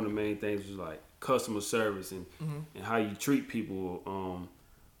about one of the main things was like customer service and how you treat people.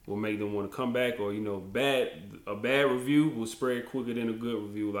 Will make them want to come back, or a bad review will spread quicker than a good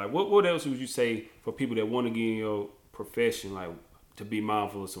review. Like what else would you say for people that want to get in your profession, like to be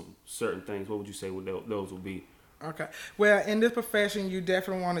mindful of some certain things? What would you say those would be? Okay. Well, in this profession, you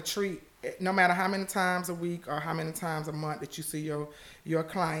definitely want to treat, no matter how many times a week or how many times a month that you see your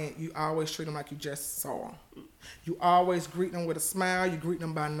client, you always treat them like you just saw them. You always greet them with a smile. You greet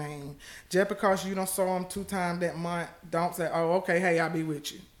them by name. Just because you don't saw them 2 times that month, don't say, oh, okay, hey, I'll be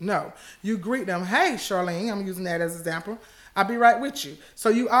with you. No. You greet them, hey, Charlene, I'm using that as an example. I'll be right with you. So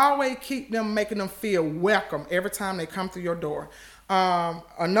you always keep them, making them feel welcome every time they come through your door.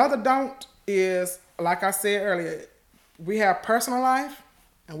 Another don't is, like I said earlier, we have personal life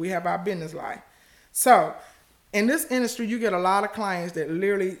and we have our business life. So in this industry, you get a lot of clients that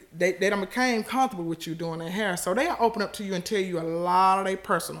literally, they done became comfortable with you doing their hair. So they'll open up to you and tell you a lot of their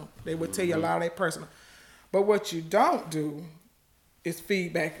personal. They will tell you a lot of their personal. But what you don't do is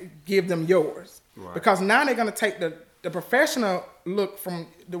feedback, give them yours. Right. Because now they're going to take the professional look from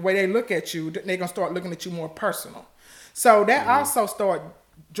the way they look at you. They're going to start looking at you more personal. So that also start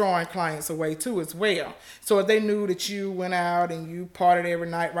drawing clients away too as well. So if they knew that you went out and you partied every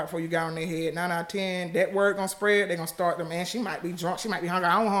night right before you got on their head, 9 out of 10, that word gonna spread. They're gonna start them, man, she might be drunk, she might be hungry,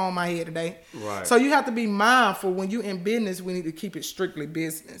 I don't home my head today. Right. So you have to be mindful when you're in business. We need to keep it strictly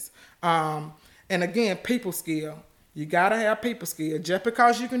business. And again, people skill. You gotta have people skill. Just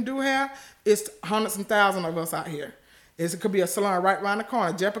because you can do hair, it's hundreds and thousands of us out here. It could be a salon right around the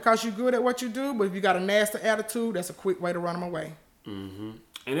corner. Just because you're good at what you do, but if you got a nasty attitude, that's a quick way to run them away. Mm-hmm.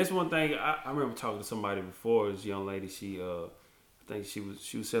 And that's one thing I remember talking to somebody before. This young lady, she I think she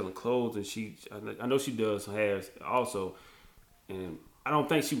was selling clothes, and I know she does some hair also, and I don't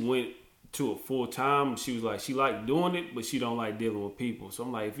think she went to it full time. She was like, she liked doing it, but she don't like dealing with people. So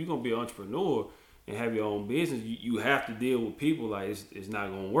I'm like, if you're gonna be an entrepreneur and have your own business, you have to deal with people. Like it's not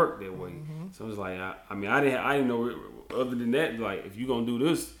gonna work that way. Mm-hmm. So it's like I didn't know. Other than that, like if you're gonna do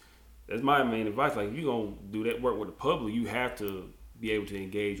this, that's my main advice. Like if you're gonna do that work with the public, you have to be able to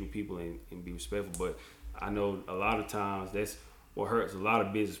engage with people and be respectful. But I know a lot of times that's what hurts a lot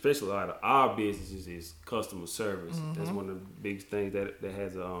of business, especially a lot of our businesses, is customer service. Mm-hmm. That's one of the biggest things that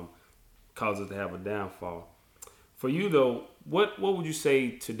has caused us to have a downfall. For you though, what would you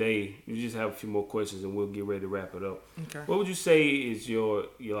say today? You just have a few more questions and we'll get ready to wrap it up. Okay. What would you say is your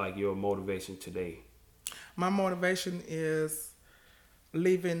motivation today? My motivation is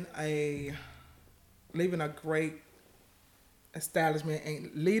leaving a great establishment and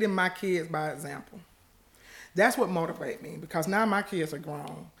leading my kids by example. That's what motivates me, because now my kids are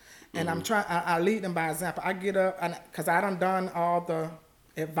grown and I lead them by example. I get up because I done all the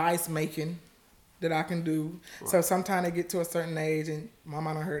advice making that I can do. Right. So sometimes they get to a certain age, and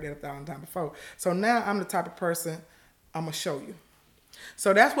Mama done heard that 1,000 times before. So now I'm the type of person, I'm going to show you.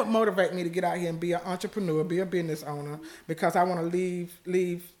 So that's what motivates me to get out here and be an entrepreneur, be a business owner, because I want to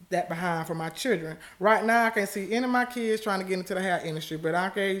leave that behind for my children. Right now, I can't see any of my kids trying to get into the hair industry, but I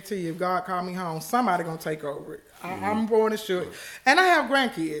guarantee you, if God called me home, somebody going to take over it. Mm-hmm. I'm born to sure. And I have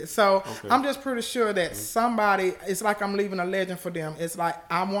grandkids, so I'm just pretty sure that somebody, it's like I'm leaving a legend for them. It's like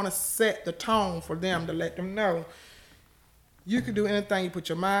I want to set the tone for them to let them know you can do anything you put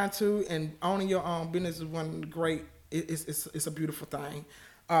your mind to, and owning your own business is one of the great. It's a beautiful thing.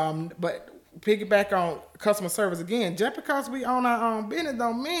 But piggyback on customer service again, just because we own our own business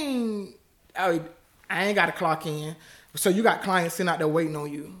don't mean I ain't got to clock in. So you got clients sitting out there waiting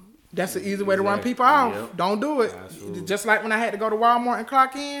on you. That's the easy way to run people off. Yep. Don't do it. Absolutely. Just like when I had to go to Walmart and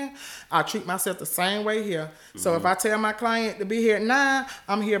clock in, I treat myself the same way here. Mm-hmm. So if I tell my client to be here at 9,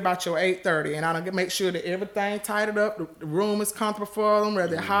 I'm here about your 8:30, and I don't make sure that everything tightened up, the room is comfortable for them, whether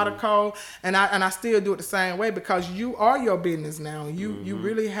they're hot or cold, and I still do it the same way, because you are your business now. You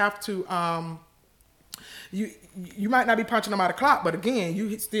really have to. You might not be punching them out of clock, but again,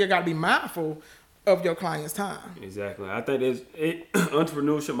 you still got to be mindful of your client's time. Exactly. I think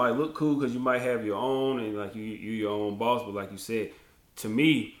entrepreneurship might look cool because you might have your own and like you your own boss, but like you said, to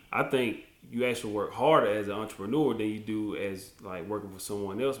me, I think you actually work harder as an entrepreneur than you do as like working for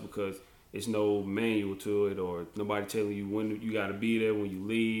someone else because it's no manual to it or nobody telling you when you got to be there, when you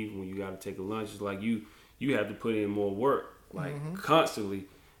leave, when you got to take a lunch. It's like you have to put in more work like constantly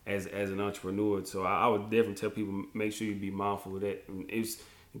as an entrepreneur. So I would definitely tell people make sure you be mindful of that. And it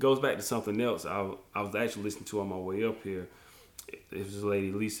goes back to something else. I was actually listening to on my way up here. It was this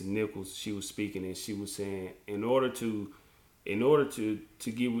lady Lisa Nichols. She was speaking and she was saying in order to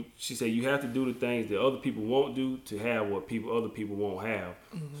give, she said you have to do the things that other people won't do to have what other people won't have.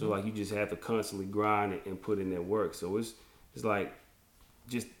 So like you just have to constantly grind it and put in that work. So it's like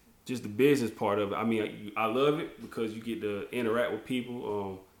just the business part of it. I mean, I love it because you get to interact with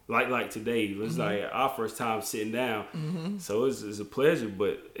people. Like today, it's like our first time sitting down. So it's a pleasure.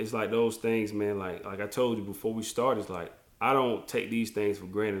 But it's like those things, man. Like I told you before we started, it's like I don't take these things for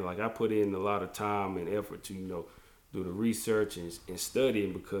granted. Like I put in a lot of time and effort to do the research and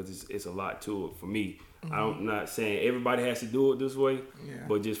studying because it's a lot to it for me. I'm not saying everybody has to do it this way,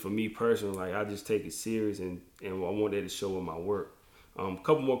 but just for me personally, like I just take it serious and I want that to show in my work. A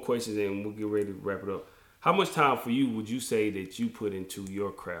couple more questions and we'll get ready to wrap it up. How much time for you would you say that you put into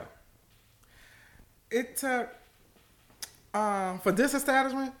your craft? It took for this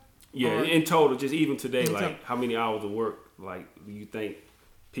establishment. Yeah, in total, just even today, like how many hours of work like do you think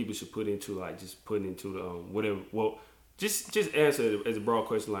people should put into like just putting into whatever? Well, just answer it as a broad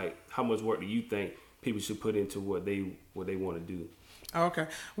question, like how much work do you think people should put into what they want to do? Okay,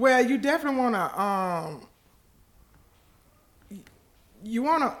 well, you definitely want to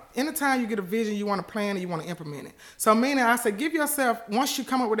anytime you get a vision, you want to plan and you want to implement it. So meaning I said, give yourself, once you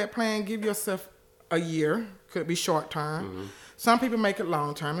come up with that plan, give yourself a year. Could be short term. Some people make it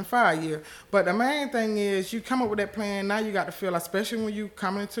long term and 5 years. But the main thing is you come up with that plan. Now you got to feel, especially when you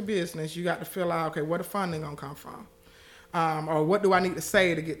come into business, you got to feel like, okay, where the funding going to come from? Or what do I need to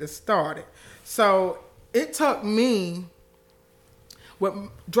say to get this started? So it took me, what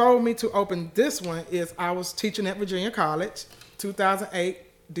drove me to open this one is I was teaching at Virginia College.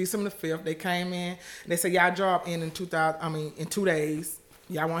 2008, December the 5th, they came in and they said, y'all job in 2 days.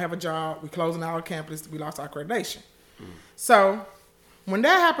 Y'all won't have a job. We closing our campus. We lost our accreditation. So when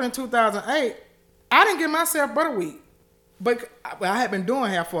that happened in 2008, I didn't give myself but a week. But I had been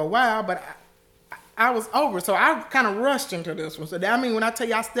doing hair for a while, but I was over. So I kind of rushed into this one. So when I tell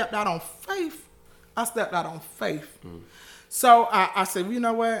you I stepped out on faith, I stepped out on faith. So I said, you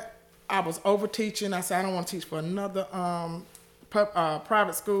know what? I was over teaching. I said, I don't want to teach for another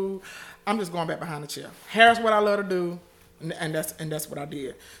private school. I'm just going back behind the chair. Hair's what I love to do, and that's what I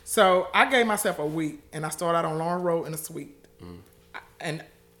did. So I gave myself a week, and I started out on Lauren Road in a suite. And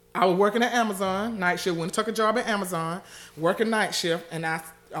I was working at Amazon night shift. When I took a job at Amazon, working night shift, and I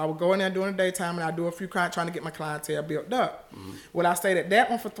would go in there during the daytime, and I do a few clients trying to get my clientele built up. Well, I stayed at that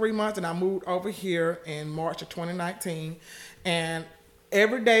one for 3 months, and I moved over here in March of 2019, and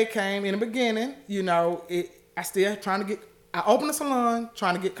every day came in the beginning. I still trying to get. I opened a salon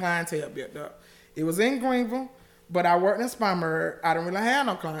trying to get clientele built up. It was in Greenville, but I worked in Spartanburg. I didn't really have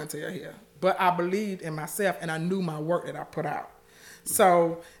no clientele here. But I believed in myself and I knew my work that I put out.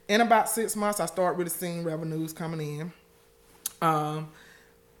 So in about 6 months, I started really seeing revenues coming in. I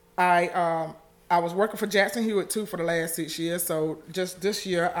was working for Jackson Hewitt too for the last 6 years. So just this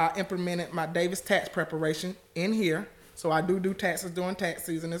year, I implemented my Davis tax preparation in here. So I do taxes during tax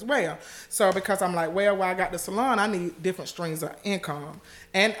season as well. So because I'm like, while I got the salon, I need different streams of income.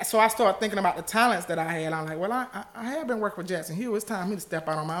 And so I started thinking about the talents that I had. I'm like, well, I have been working for Jackson Hewitt. It's time for me to step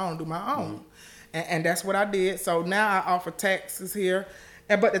out on my own and do my own. And that's what I did. So now I offer taxes here.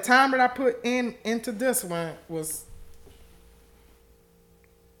 But the time that I put into this one was,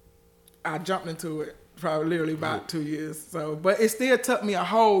 I jumped into it probably literally about 2 years. So, but it still took me a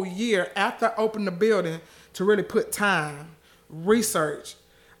whole year after I opened the building to really put time, research.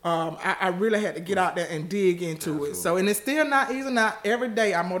 I really had to get out there and dig into it. So, and it's still not easy. Not every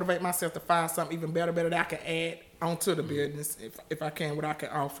day I motivate myself to find something even better that I can add onto the business if I can, what I can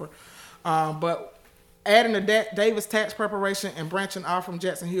offer. But adding the Davis tax preparation and branching off from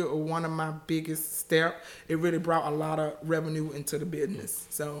Jackson Hill were one of my biggest steps. It really brought a lot of revenue into the business.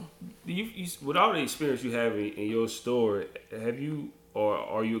 So, you with all the experience you have in your store, have you or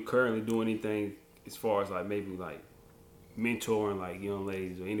are you currently doing anything as far as like maybe like mentoring like young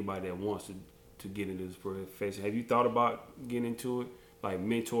ladies or anybody that wants to get into this profession? Have you thought about getting into it, like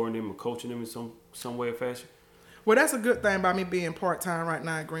mentoring them or coaching them in some way or fashion? Well, that's a good thing about me being part-time right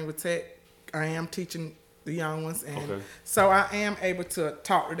now at Greenwood Tech. I am teaching the young ones, and Okay. so I am able to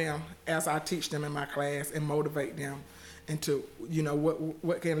talk to them as I teach them in my class and motivate them into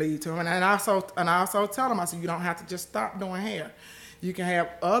what can lead to them. And I also tell them, I said, you don't have to just stop doing hair. You can have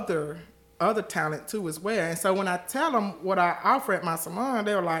other talent too as well. And so when I tell them what I offer at my salon,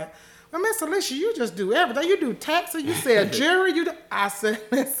 they were like, well, Miss Alicia, you just do everything. You do taxes, you sell jewelry, I said,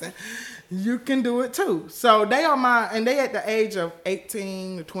 listen, you can do it too. So they at the age of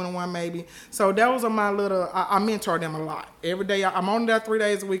 18 to 21 maybe. So those are my I mentor them a lot. Every day, I'm only there 3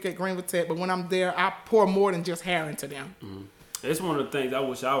 days a week at Greenville Tech, but when I'm there, I pour more than just hair into them. Mm-hmm. That's one of the things I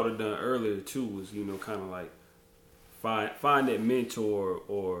wish I would have done earlier too, was, kind of like find that mentor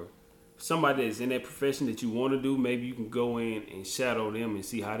or somebody that's in that profession that you want to do. Maybe you can go in and shadow them and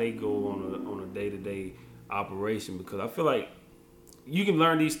see how they go on a day-to-day operation, because I feel like you can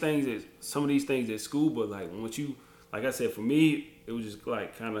learn some of these things at school, but like once you, like I said, for me, it was just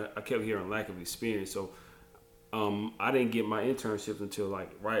like I kept hearing lack of experience. So I didn't get my internships until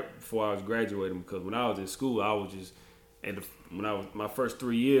like right before I was graduating, because when I was in school, I was just when I was my first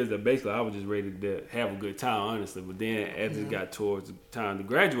 3 years, that basically I was just ready to have a good time, honestly. But then as it got towards the time to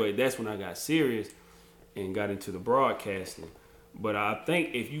graduate, that's when I got serious and got into the broadcasting. But I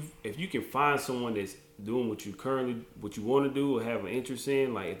think if you can find someone that's doing what you want to do or have an interest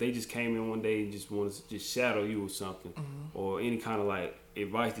in, like if they just came in one day and just want to just shadow you or something, or any kind of like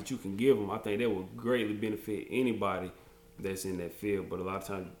advice that you can give them, I think that would greatly benefit anybody that's in that field. But a lot of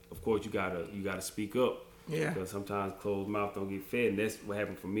times, of course, you gotta speak up. Yeah. Because sometimes closed mouth don't get fed, and that's what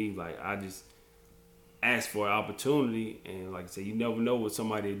happened for me. Like I just asked for an opportunity, and like I said, you never know what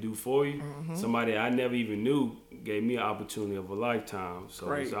somebody will do for you. Mm-hmm. Somebody I never even knew gave me an opportunity of a lifetime. So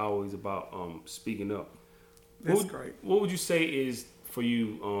Great. It's always about speaking up. That's great. What would you say is for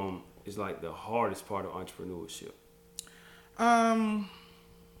you is like the hardest part of entrepreneurship?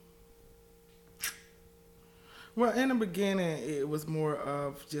 Well, in the beginning, it was more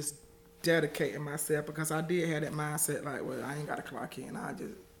of just dedicating myself, because I did have that mindset like, well, I ain't got to clock in. I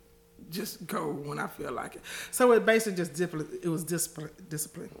just go when I feel like it. So it basically just it was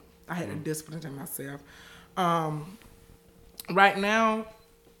discipline. I had a discipline in myself. Right now,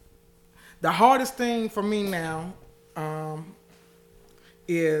 the hardest thing for me now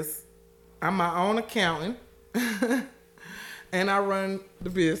is I'm my own accountant and I run the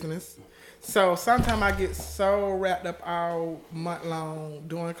business. So sometimes I get so wrapped up all month long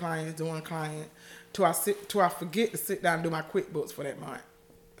doing clients, till I forget to sit down and do my QuickBooks for that month.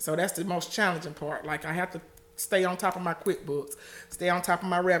 So that's the most challenging part. Like I have to stay on top of my QuickBooks, stay on top of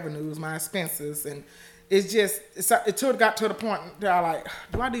my revenues, my expenses, and it got to the point that I like,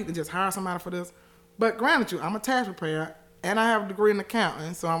 do I need to just hire somebody for this? But granted, I'm a tax preparer and I have a degree in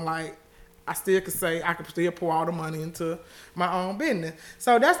accounting, so I'm like, I still could say I could still pour all the money into my own business.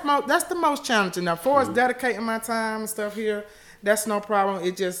 So that's the most challenging. Now, for us dedicating my time and stuff here, that's no problem.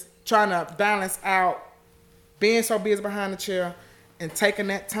 It's just trying to balance out being so busy behind the chair and taking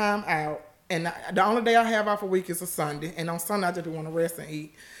that time out. And the only day I have off a week is a Sunday. And on Sunday, I just want to rest and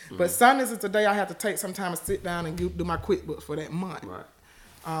eat. Mm-hmm. But Sundays is the day I have to take some time to sit down and do my QuickBooks for that month.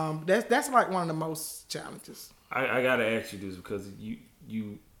 Right. That's like one of the most challenges. I got to ask you this, because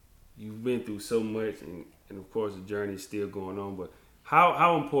you've been through so much, and of course the journey is still going on. But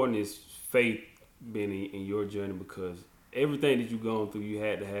how important is faith been in your journey? Because everything that you've gone through, you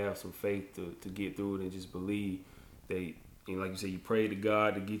had to have some faith to get through it and just believe that. And like you said, you prayed to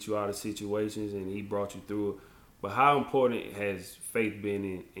God to get you out of situations, and He brought you through it. But how important has faith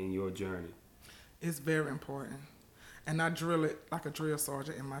been in your journey? It's very important, and I drill it like a drill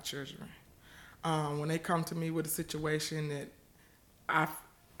sergeant in my children. When they come to me with a situation that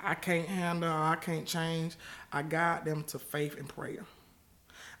I can't handle, I can't change, I guide them to faith and prayer.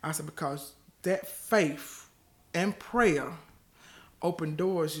 I said, because that faith and prayer open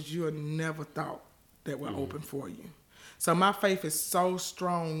doors that you had never thought that were open for you. So my faith is so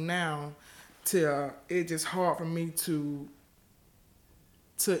strong now till it's just hard for me to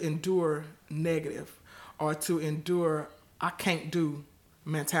endure negative or to endure I can't do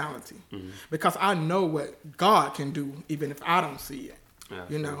mentality. Mm-hmm. Because I know what God can do even if I don't see it.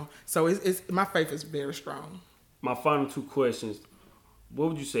 You know, so it's my faith is very strong. My final two questions: what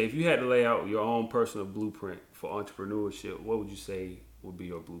would you say if you had to lay out your own personal blueprint for entrepreneurship? What would you say would be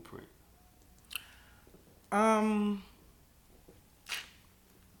your blueprint?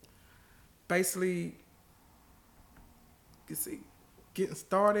 Basically, getting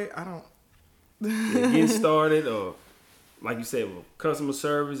started. I don't. Getting started, or like you said, customer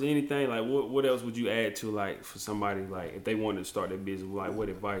service, anything, like what else would you add to, like, for somebody, like, if they wanted to start their business, like, what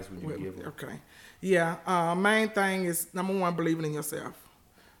advice would you give them? Okay. Yeah. Main thing is, number one, believing in yourself.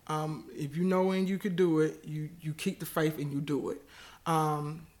 If you know when you could do it, you keep the faith and you do it.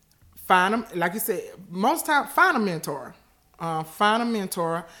 Find them, like you said, most time find a mentor. Find a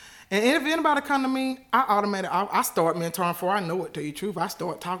mentor. And if anybody come to me, I start mentoring before I know it, to tell you the truth. I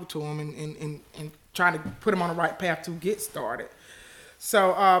start talking to them and trying to put them on the right path to get started.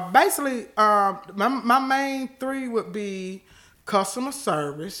 So basically, my main three would be customer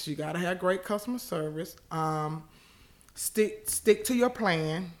service. You got to have great customer service. Stick to your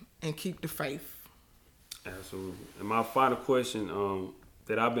plan and keep the faith. Absolutely. And my final question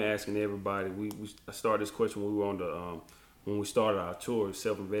that I've been asking everybody, I started this question when we were on when we started our tour,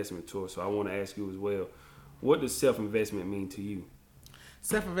 self-investment tour. So I want to ask you as well, what does self-investment mean to you?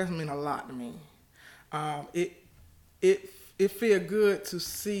 Self-investment means a lot to me. It feels good to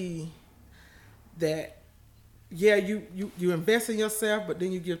see that, yeah, you invest in yourself, but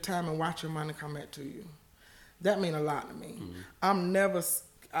then you give time and watch your money come back to you. That means a lot to me. Mm-hmm.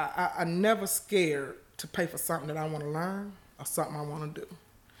 I'm never scared to pay for something that I want to learn or something I want to do.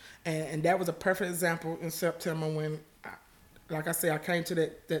 And that was a perfect example in September when, like I said, I came to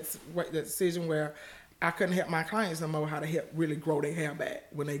that decision where I couldn't help my clients no more how to help really grow their hair back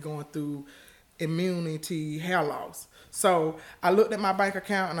when they going through immunity hair loss. So I looked at my bank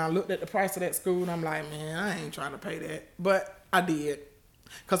account and I looked at the price of that school and I'm like, man, I ain't trying to pay that. But I did.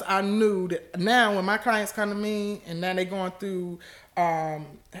 Because I knew that now when my clients come to me and now they going through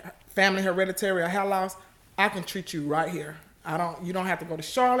family hereditary or hair loss, I can treat you right here. You don't have to go to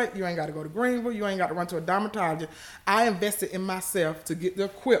Charlotte. You ain't got to go to Greenville. You ain't got to run to a dermatologist. I invested in myself to get the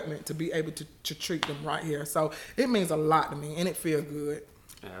equipment to be able to treat them right here. So it means a lot to me and it feels good.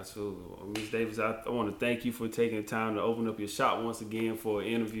 Absolutely. Well, Ms. Davis, I want to thank you for taking the time to open up your shop once again for an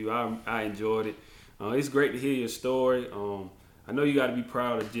interview. I enjoyed it. It's great to hear your story. I know you got to be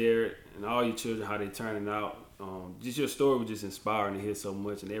proud of Jared and all your children, how they turning out. Just your story was just inspiring to hear so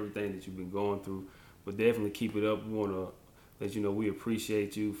much and everything that you've been going through. But definitely keep it up. We want to let you know we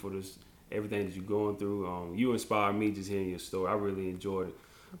appreciate you for everything that you're going through. You inspired me just hearing your story. I really enjoyed it.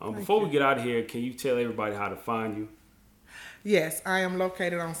 Before we get out of here, can you tell everybody how to find you? Yes, I am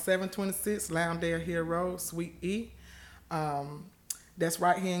located on 726 Lowndes Hill Road, Suite E. That's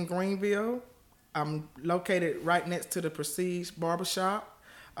right here in Greenville. I'm located right next to the Prestige Barbershop.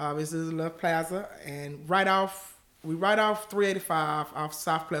 This is Love Plaza, and we right off 385 off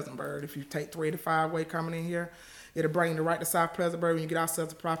South Pleasantburg. If you take 385 way coming in here, it'll bring you right to South Pleasantburg. When you get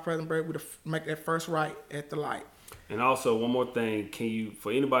outside to South Pleasantburg, we'll make that first right at the light. And also, one more thing, can you,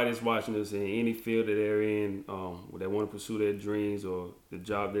 for anybody that's watching us in any field that they're in, they want to pursue their dreams or the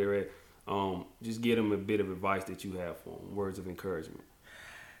job they're at, just give them a bit of advice that you have for them, words of encouragement.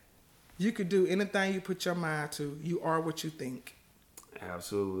 You could do anything you put your mind to. You are what you think.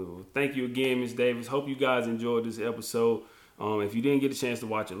 Absolutely. Well, thank you again, Ms. Davis. Hope you guys enjoyed this episode. If you didn't get a chance to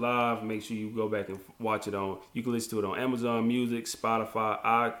watch it live, make sure you go back and watch it you can listen to it on Amazon Music, Spotify,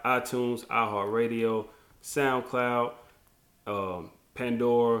 iTunes, iHeartRadio, SoundCloud,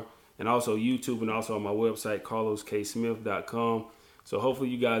 Pandora, and also YouTube, and also on my website, carlosksmith.com. So hopefully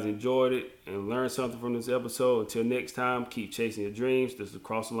you guys enjoyed it and learned something from this episode. Until next time, keep chasing your dreams. This is the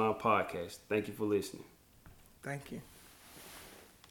Cross the Line Podcast. Thank you for listening. Thank you.